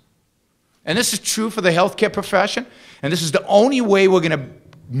happiness. And this is true for the healthcare profession, and this is the only way we're going to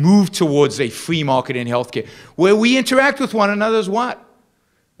move towards a free market in healthcare, where we interact with one another as what?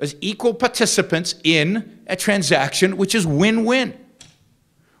 As equal participants in a transaction which is win-win,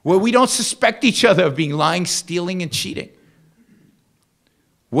 where we don't suspect each other of being lying, stealing, and cheating,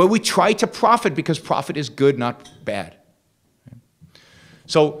 where we try to profit because profit is good, not bad.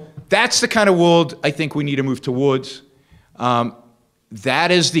 So that's the kind of world I think we need to move towards.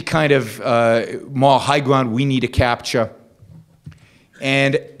 That is the kind of moral high ground we need to capture.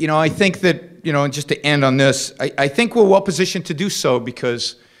 And, you know, I think that, you know, just to end on this, I think we're well positioned to do so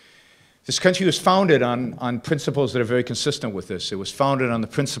because this country was founded on principles that are very consistent with this. It was founded on the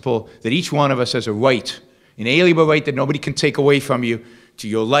principle that each one of us has a right, an inalienable right that nobody can take away from you, to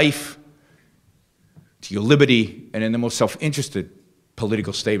your life, to your liberty, and in the most self-interested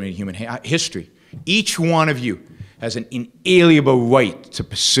political statement in human history. Each one of you has an inalienable right to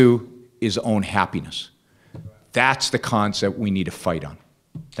pursue his own happiness. That's the concept we need to fight on.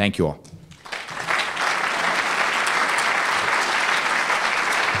 Thank you all.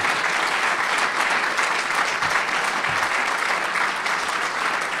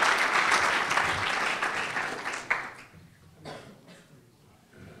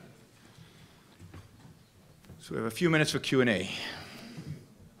 So we have a few minutes for Q&A.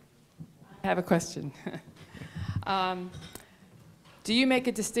 I have a question. Do you make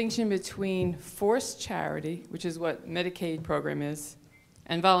a distinction between forced charity, which is what Medicaid program is,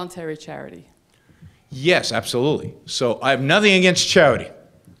 and voluntary charity? Yes, absolutely. So I have nothing against charity.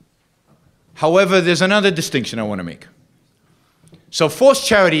 However, there's another distinction I want to make. So forced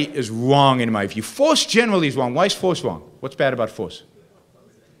charity is wrong in my view. Force generally is wrong. Why is force wrong? What's bad about force?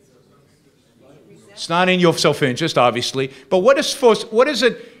 It's not in your self-interest, obviously. But what is force? What is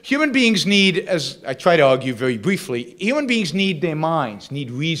it? Human beings need, as I try to argue very briefly, human beings need their minds, need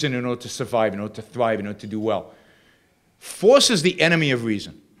reason in order to survive, in order to thrive, in order to do well. Force is the enemy of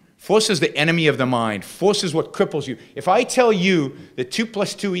reason. Force is the enemy of the mind. Force is what cripples you. If I tell you that 2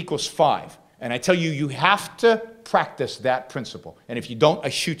 + 2 = 5, and I tell you you have to practice that principle, and if you don't, I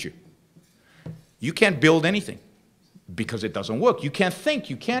shoot you, you can't build anything because it doesn't work. You can't think.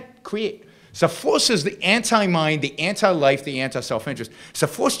 You can't create. So force is the anti-mind, the anti-life, the anti-self-interest. So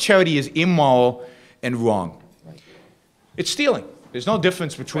forced charity is immoral and wrong. Right. It's stealing. There's no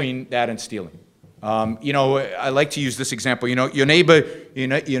difference between that and stealing. You know, I like to use this example. You know, your neighbor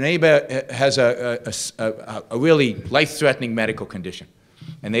has a really life-threatening medical condition,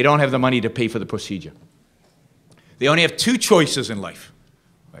 and they don't have the money to pay for the procedure. They only have 2 choices in life.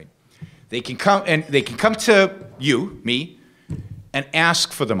 Right? They can come to you, me, and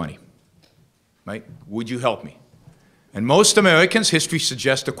ask for the money. Right? Would you help me? And most Americans, history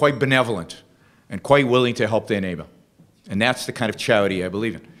suggests, are quite benevolent and quite willing to help their neighbor. And that's the kind of charity I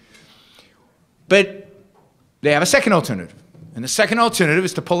believe in. But they have a second alternative. And the second alternative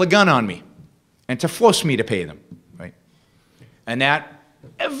is to pull a gun on me and to force me to pay them. Right? And that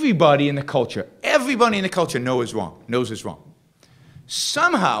everybody in the culture knows is wrong.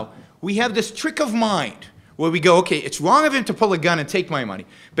 Somehow, we have this trick of mind where we go, okay, it's wrong of him to pull a gun and take my money,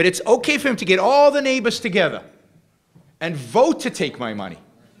 but it's okay for him to get all the neighbors together and vote to take my money.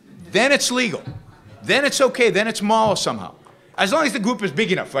 Then it's legal. Then it's okay. Then it's moral somehow. As long as the group is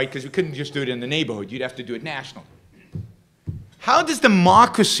big enough, right? Because we couldn't just do it in the neighborhood. You'd have to do it nationally. How does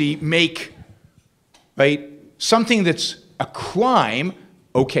democracy make, right, something that's a crime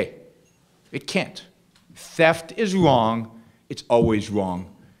okay? It can't. Theft is wrong. It's always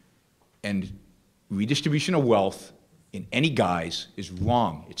wrong. And redistribution of wealth in any guise is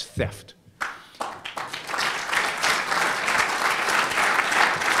wrong. It's theft.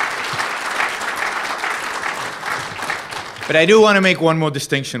 But I do want to make one more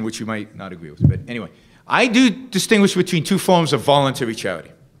distinction, which you might not agree with. But anyway, I do distinguish between 2 forms of voluntary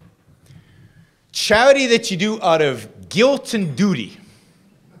charity. Charity that you do out of guilt and duty,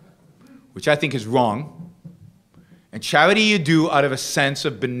 which I think is wrong, and charity you do out of a sense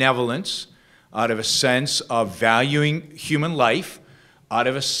of benevolence, out of a sense of valuing human life, out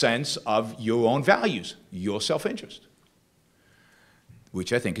of a sense of your own values, your self-interest,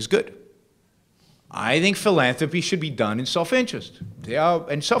 which I think is good. I think philanthropy should be done in self-interest.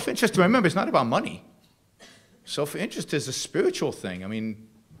 And self-interest, remember, it's not about money. Self-interest is a spiritual thing. I mean,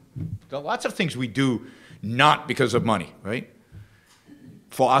 there are lots of things we do not because of money, right?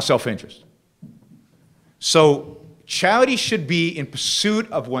 For our self-interest. So charity should be in pursuit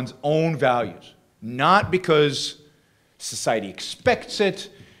of one's own values, not because society expects it,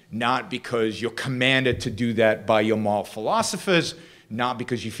 not because you're commanded to do that by your moral philosophers, not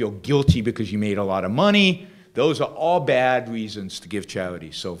because you feel guilty because you made a lot of money. Those are all bad reasons to give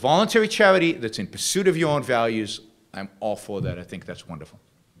charity. So voluntary charity that's in pursuit of your own values, I'm all for that. I think that's wonderful.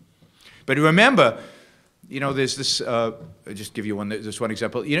 But remember, you know, there's this, I'll just give you this one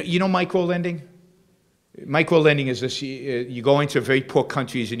example. You know micro-lending? Micro-lending is this, you go into very poor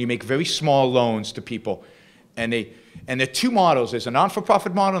countries and you make very small loans to people. And there are two models. There's a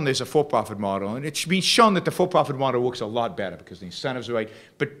non-for-profit model and there's a for-profit model. And it's been shown that the for-profit model works a lot better because the incentives are right.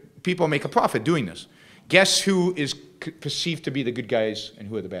 But people make a profit doing this. Guess who is perceived to be the good guys and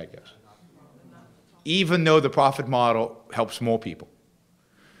who are the bad guys? Even though the profit model helps more people.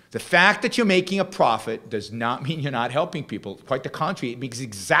 The fact that you're making a profit does not mean you're not helping people. Quite the contrary, it means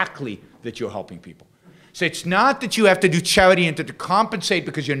exactly that you're helping people. So it's not that you have to do charity and to compensate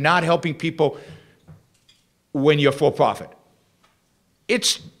because you're not helping people when you're for profit.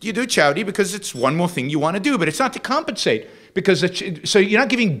 You do charity because it's one more thing you want to do, but it's not to compensate because so you're not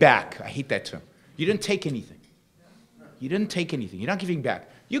giving back. I hate that term. You didn't take anything. You didn't take anything. You're not giving back.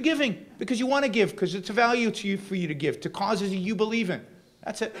 You're giving because you want to give, because it's a value to you for you to give, to causes you believe in.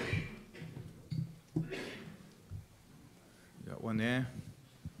 That's it. Got one there,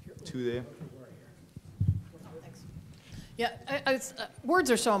 two there. Yeah, words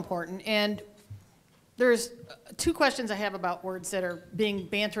are so important, and there's two questions I have about words that are being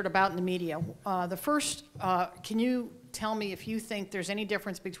bantered about in the media. The first, can you tell me if you think there's any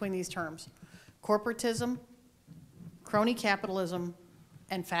difference between these terms? Corporatism, crony capitalism,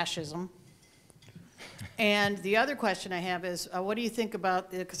 and fascism. And the other question I have is, what do you think about,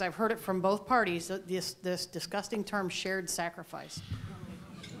 because I've heard it from both parties, this disgusting term shared sacrifice?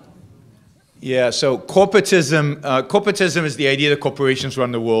 Yeah, so corporatism is the idea that corporations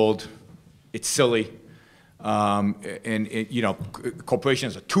run the world. It's silly. You know,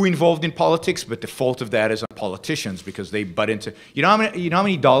 corporations are too involved in politics, but the fault of that is on politicians because they butt into. You know how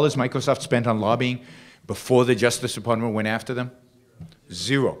many dollars Microsoft spent on lobbying before the Justice Department went after them?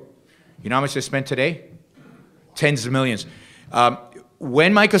 Zero. You know how much they spent today? Tens of millions.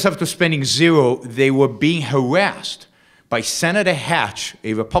 When Microsoft was spending zero, they were being harassed by Senator Hatch,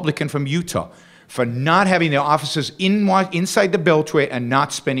 a Republican from Utah, for not having their offices inside the Beltway and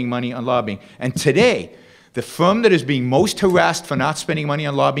not spending money on lobbying. And today, the firm that is being most harassed for not spending money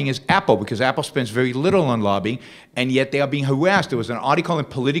on lobbying is Apple, because Apple spends very little on lobbying, and yet they are being harassed. There was an article in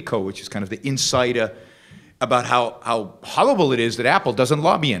Politico, which is kind of the insider, about how horrible it is that Apple doesn't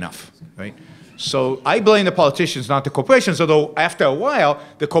lobby enough, right? So I blame the politicians, not the corporations, although after a while,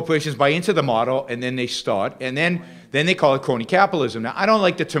 the corporations buy into the model, and then they start, and then they call it crony capitalism. Now, I don't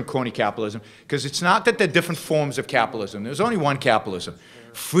like the term crony capitalism, because it's not that there are different forms of capitalism. There's only one capitalism.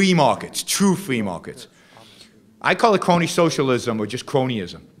 Free markets, true free markets. I call it crony socialism or just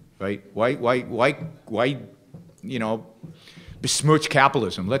cronyism, right? Why, you know, besmirch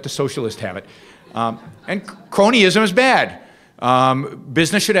capitalism? Let the socialists have it. And cronyism is bad.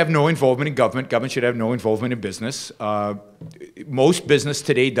 Business should have no involvement in government. Government should have no involvement in business. Most business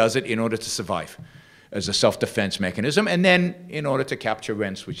today does it in order to survive as a self-defense mechanism, and then in order to capture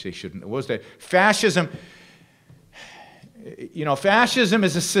rents, which they shouldn't. Was there fascism? You know, fascism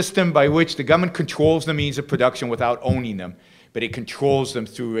is a system by which the government controls the means of production without owning them, but it controls them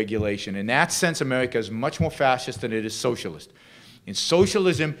through regulation. In that sense, America is much more fascist than it is socialist. In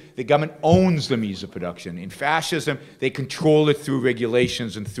socialism, the government owns the means of production. In fascism, they control it through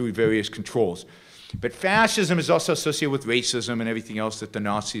regulations and through various controls. But fascism is also associated with racism and everything else that the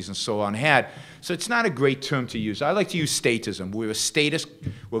Nazis and so on had. So it's not a great term to use. I like to use statism.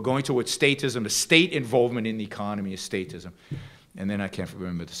 We're going towards statism. The state involvement in the economy is statism. And then I can't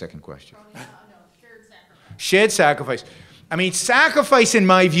remember the second question. No, shared sacrifice. Shared sacrifice. I mean, sacrifice, in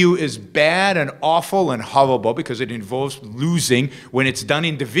my view, is bad and awful and horrible because it involves losing when it's done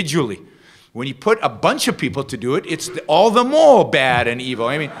individually. When you put a bunch of people to do it, it's all the more bad and evil.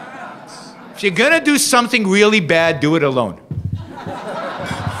 I mean, if you're going to do something really bad, do it alone.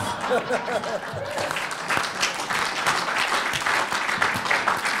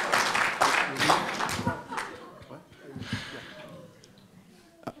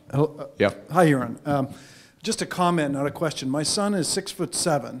 Yeah. Hi, Yaron. Just a comment, not a question. My son is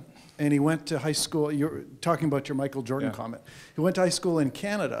 6'7", and he went to high school. You're talking about your Michael Jordan comment. He went to high school in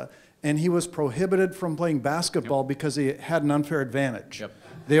Canada, and he was prohibited from playing basketball because he had an unfair advantage. Yep.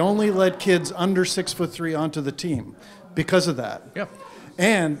 They only let kids under 6'3" onto the team because of that. Yep.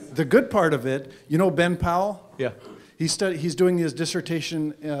 And the good part of it, you know Ben Powell? Yeah. He's doing his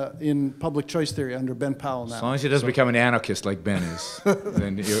dissertation in public choice theory under Ben Powell now. As long as he doesn't become an anarchist like Ben is,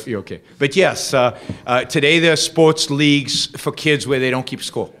 then you're okay. But yes, today there are sports leagues for kids where they don't keep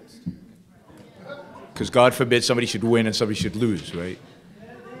score. Because God forbid somebody should win and somebody should lose, right?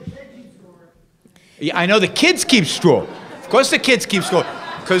 Yeah, I know the kids keep score. Of course the kids keep score.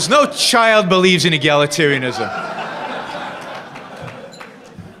 Because no child believes in egalitarianism.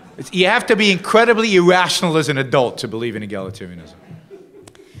 You have to be incredibly irrational as an adult to believe in egalitarianism.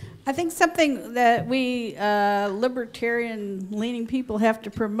 I think something that we libertarian-leaning people have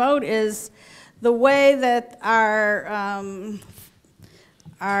to promote is the way that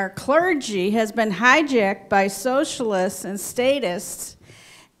our clergy has been hijacked by socialists and statists.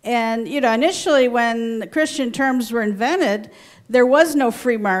 And you know, initially when the Christian terms were invented, there was no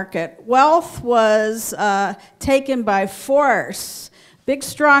free market. Wealth was taken by force. Big,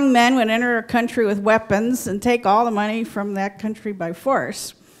 strong men would enter a country with weapons and take all the money from that country by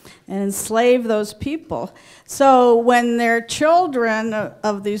force and enslave those people. So when their children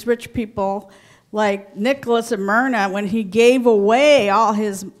of these rich people, like Nicholas of Myrna, when he gave away all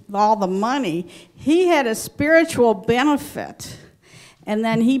the money, he had a spiritual benefit. And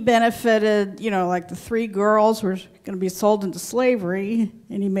then he benefited, you know, like the 3 girls were going to be sold into slavery,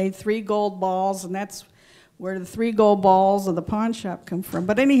 and he made 3 gold balls, and that's where the 3 gold balls of the pawn shop come from.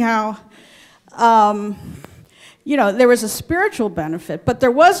 But anyhow, you know, there was a spiritual benefit, but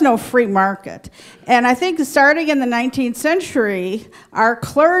there was no free market. And I think starting in the 19th century, our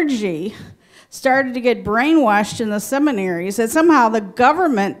clergy started to get brainwashed in the seminaries that somehow the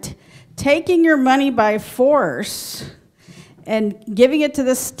government taking your money by force and giving it to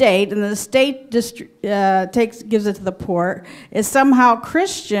the state, and the state gives it to the poor, is somehow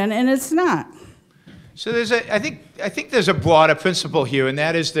Christian, and it's not. So I think there's a broader principle here, and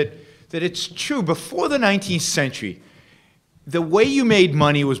that is that it's true. Before the 19th century, the way you made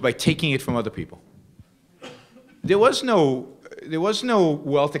money was by taking it from other people. There was no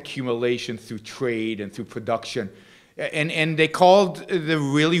wealth accumulation through trade and through production. And they called the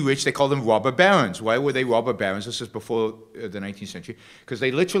really rich, they called them robber barons. Why were they robber barons? This is before the 19th century. Because they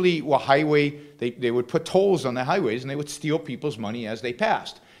literally were they would put tolls on the highways, and they would steal people's money as they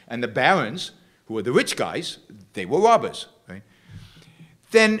passed. And the barons, who were the rich guys, they were robbers, right?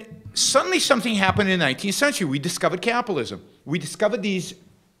 Then suddenly something happened in the 19th century. We discovered capitalism. We discovered these,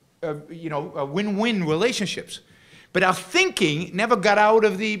 win-win relationships. But our thinking never got out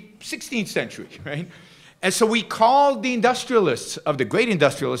of the 16th century, right? And so we called the industrialists, the great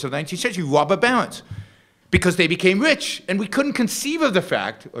industrialists of the 19th century, robber barons, because they became rich. And we couldn't conceive of the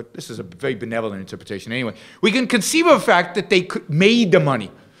fact, or this is a very benevolent interpretation anyway, we couldn't conceive of the fact that they made the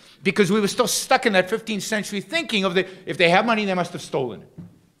money, because we were still stuck in that 15th century thinking of if they have money, they must have stolen it.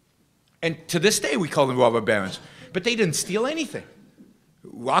 And to this day, we call them robber barons. But they didn't steal anything.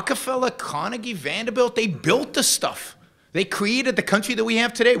 Rockefeller, Carnegie, Vanderbilt, they built the stuff. They created the country that we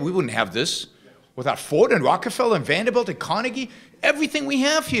have today. We wouldn't have this without Ford and Rockefeller and Vanderbilt and Carnegie. Everything we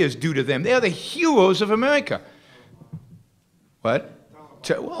have here is due to them. They are the heroes of America. What?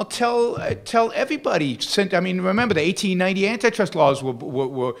 Well, tell everybody. I mean, remember the 1890 antitrust laws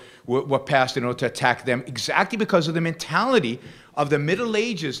were passed in order to attack them exactly because of the mentality of the Middle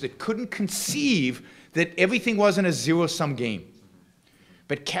Ages that couldn't conceive that everything wasn't a zero-sum game.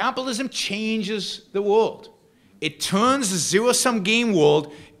 But capitalism changes the world. It turns the zero-sum game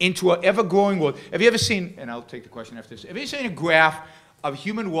world into an ever-growing world. Have you ever seen, and I'll take the question after this, have you ever seen a graph of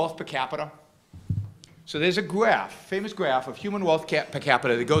human wealth per capita? So there's a graph, famous graph of human wealth per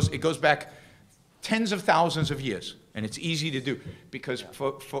capita. It goes back tens of thousands of years, and it's easy to do because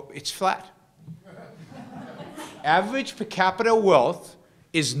it's flat. Average per capita wealth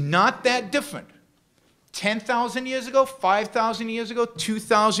is not that different. 10,000 years ago, 5,000 years ago,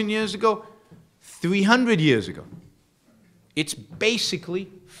 2,000 years ago, 300 years ago. It's basically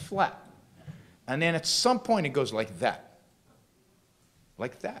flat. And then at some point it goes like that.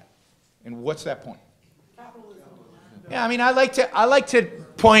 Like that. And what's that point? Yeah, I mean, I like to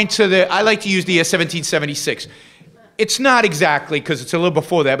point to I like to use the year 1776. It's not exactly, because it's a little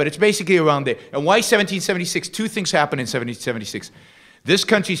before that, but it's basically around there. And why 1776? 2 things happened in 1776. This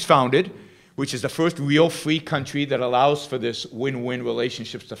country's founded, which is the first real free country that allows for this win-win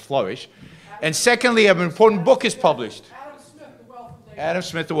relationships to flourish. And secondly, an important book is published. Adam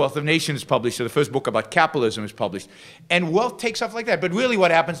Smith, The Wealth of Nations is published, so the first book about capitalism is published. And wealth takes off like that. But really what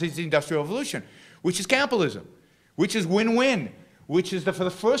happens is the Industrial Revolution, which is capitalism, which is win-win, which is that for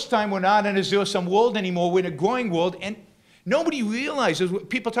the first time we're not in a zero-sum world anymore, we're in a growing world. And nobody realizes,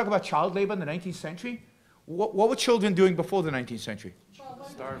 people talk about child labor in the 19th century. What were children doing before the 19th century?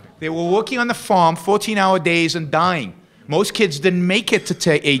 Starving. They were working on the farm 14-hour days and dying. Most kids didn't make it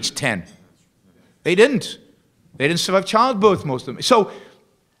to age 10. They didn't. They didn't survive childbirth, most of them. So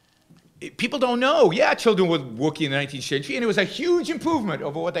people don't know. Yeah, children were working in the 19th century, and it was a huge improvement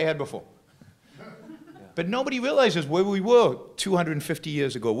over what they had before. But nobody realizes where we were 250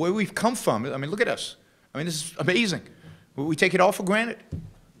 years ago, where we've come from. I mean, look at us. I mean, this is amazing. We take it all for granted.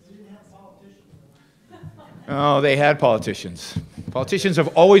 Oh, they had politicians. Politicians have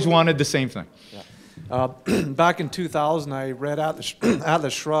always wanted the same thing. Yeah. Back in 2000, I read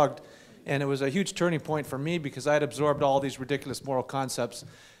Atlas Shrugged, and it was a huge turning point for me because I had absorbed all these ridiculous moral concepts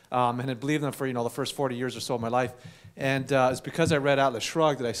and had believed them for the first 40 years or so of my life. And it's because I read Atlas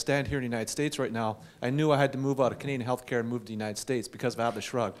Shrugged that I stand here in the United States right now. I knew I had to move out of Canadian healthcare and move to the United States because of Atlas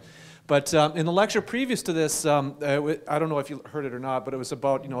Shrugged. But in the lecture previous to this, I don't know if you heard it or not, but it was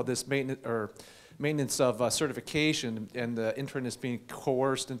about this maintenance of certification and the internists being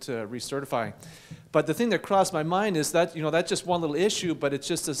coerced into recertifying. But the thing that crossed my mind is that that's just one little issue, but it's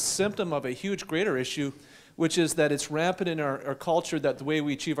just a symptom of a huge greater issue, which is that it's rampant in our culture that the way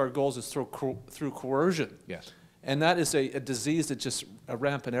we achieve our goals is through coercion. Yes. And that is a disease that's just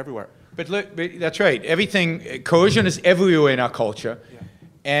rampant everywhere. But look, that's right. Everything, coercion is everywhere in our culture. Yeah.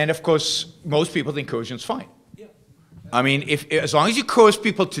 And of course, most people think coercion is fine. Yeah. I mean, as long as you coerce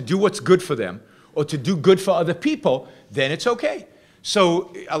people to do what's good for them or to do good for other people, then it's okay.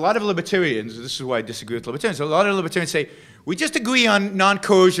 So a lot of libertarians, this is why I disagree with libertarians, a lot of libertarians say, we just agree on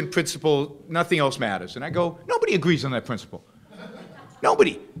non-coercion principle, nothing else matters. And I go, nobody agrees on that principle.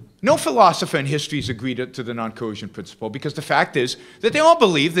 Nobody. No philosopher in history has agreed to the non-coercion principle because the fact is that they all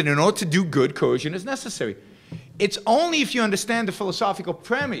believe that in order to do good, coercion is necessary. It's only if you understand the philosophical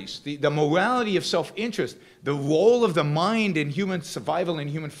premise, the morality of self-interest, the role of the mind in human survival and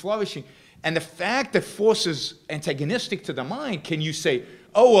human flourishing, and the fact that force is antagonistic to the mind, can you say,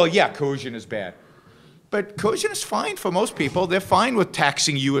 oh, well, yeah, coercion is bad. But coercion is fine for most people. They're fine with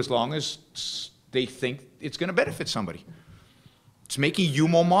taxing you as long as they think it's going to benefit somebody. It's making you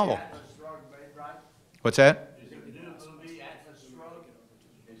more moral. What's that?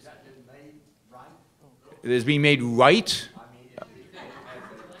 It is being made right?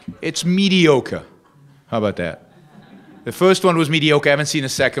 It's mediocre. How about that? The first one was mediocre. I haven't seen the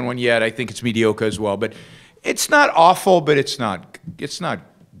second one yet. I think it's mediocre as well. But it's not awful, but it's not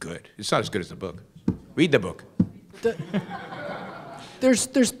good. It's not as good as the book. Read the book.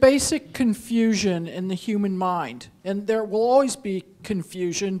 There's basic confusion in the human mind, and there will always be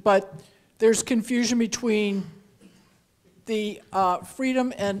confusion, but there's confusion between the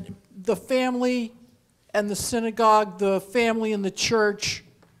freedom and the family and the synagogue, the family and the church.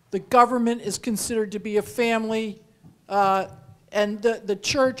 The government is considered to be a family, and the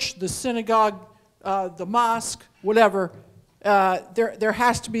church, the synagogue, the mosque, whatever, there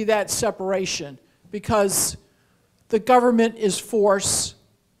has to be that separation because the government is force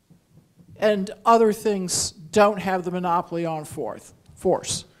and other things don't have the monopoly on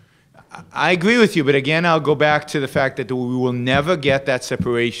force. I agree with you, but again, I'll go back to the fact that we will never get that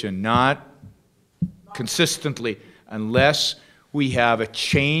separation, not consistently, unless we have a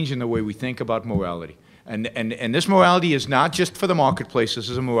change in the way we think about morality. And this morality is not just for the marketplace. This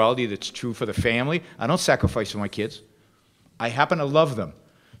is a morality that's true for the family. I don't sacrifice for my kids. I happen to love them,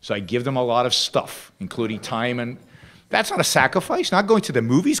 so I give them a lot of stuff, including time. And that's not a sacrifice. Not going to the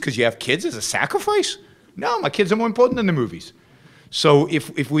movies because you have kids is a sacrifice. No, my kids are more important than the movies. So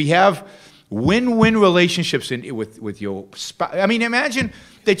if we have win-win relationships with your spouse, I mean, imagine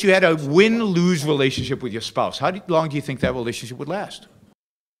that you had a win-lose relationship with your spouse. How long do you think that relationship would last?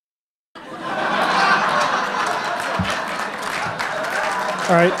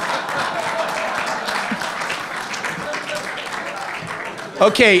 All right.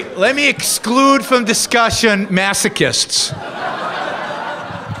 Okay, let me exclude from discussion masochists.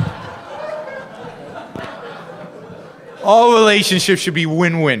 All relationships should be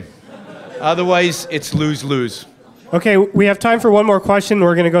win-win. Otherwise, it's lose-lose. Okay, we have time for one more question.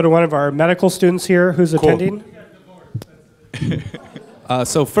 We're going to go to one of our medical students here who's attending.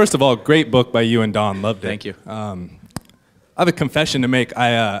 So first of all, great book by you and Don. Loved it. Thank you. I have a confession to make.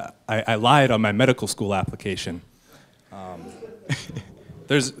 I lied on my medical school application.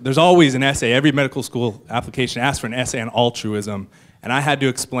 There's always an essay. Every medical school application asks for an essay on altruism, And I had to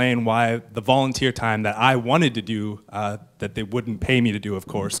explain why the volunteer time that I wanted to do, that they wouldn't pay me to do, of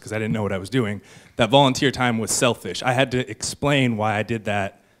course, because I didn't know what I was doing, that volunteer time was selfish. I had to explain why I did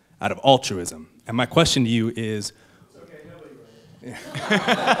that out of altruism. And my question to you is...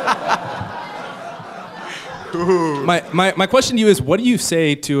 My question to you is, what do you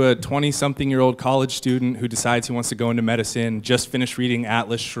say to a 20-something-year-old college student who decides he wants to go into medicine, just finished reading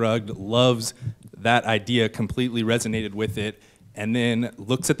Atlas Shrugged, loves that idea, completely resonated with it, and then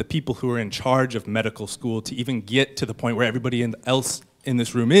looks at the people who are in charge of medical school to even get to the point where everybody else in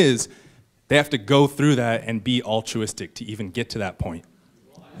this room is, they have to go through that and be altruistic to even get to that point?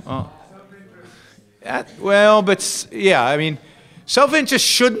 Well, but yeah, I mean, self-interest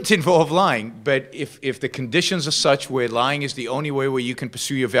shouldn't involve lying, but if the conditions are such where lying is the only way where you can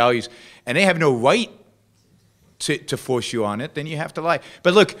pursue your values, and they have no right to force you on it, then you have to lie.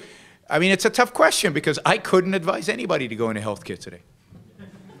 But look, I mean, it's a tough question because I couldn't advise anybody to go into healthcare today.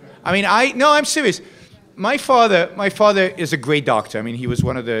 I mean, no, I'm serious. My father is a great doctor. I mean, he was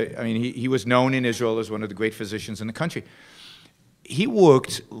one of the, I mean, he was known in Israel as one of the great physicians in the country. He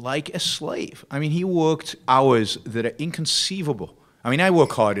worked like a slave. I mean, he worked hours that are inconceivable. I mean, I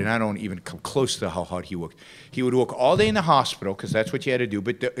work hard, and I don't even come close to how hard he worked. He would work all day in the hospital, because that's what you had to do,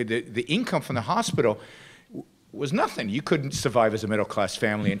 but the income from the hospital was nothing. You couldn't survive as a middle-class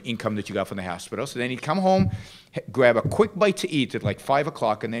family on income that you got from the hospital. So then he'd come home, grab a quick bite to eat at like 5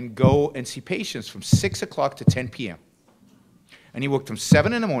 o'clock, and then go and see patients from 6 o'clock to 10 p.m. And he worked from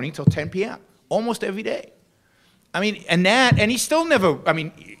 7 in the morning till 10 p.m., almost every day. I mean, and he's still never, I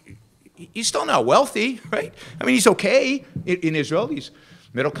mean, he's still not wealthy, right? I mean, he's okay in Israel. He's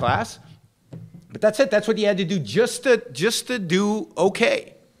middle class. But that's it. That's what he had to do just to do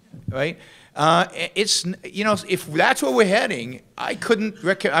okay, right? It's, you know, if that's where we're heading, I couldn't,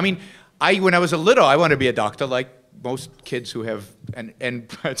 I mean, when I was a little, I wanted to be a doctor like most kids who have, and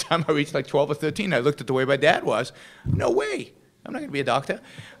by the time I reached like 12 or 13, I looked at the way my dad was. No way. I'm not going to be a doctor.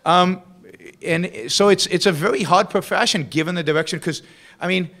 And so it's a very hard profession given the direction, because, I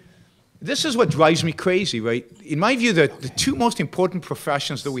mean, this is what drives me crazy, right? In my view, the two most important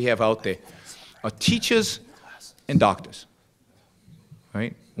professions that we have out there are teachers and doctors,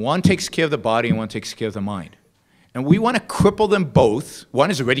 right? One takes care of the body and one takes care of the mind. And we want to cripple them both. One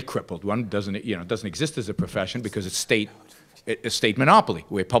is already crippled. One doesn't, you know, doesn't exist as a profession because it's a state monopoly,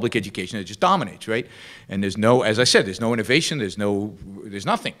 where public education it just dominates, right? And there's no, as I said, there's no innovation, there's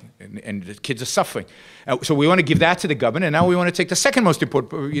nothing, and the kids are suffering. So we want to give that to the government, and now we want to take the second most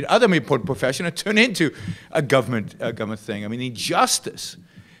important, other important profession and turn it into a government thing. I mean, injustice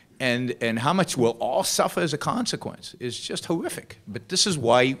and how much we'll all suffer as a consequence is just horrific. But this is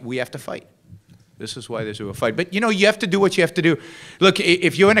why we have to fight. This is why there's a fight. But, you know, you have to do what you have to do. Look,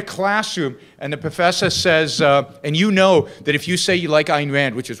 if you're in a classroom and the professor says, and you know that if you say you like Ayn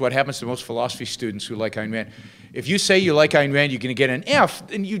Rand, which is what happens to most philosophy students who like Ayn Rand, if you say you like Ayn Rand, you're going to get an F,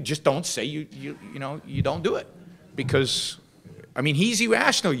 then you just don't say, you don't do it. Because, I mean, he's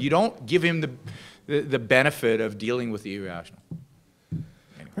irrational. You don't give him the benefit of dealing with the irrational.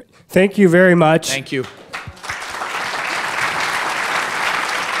 Anyway. Thank you very much. Thank you.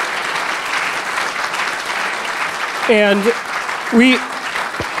 And we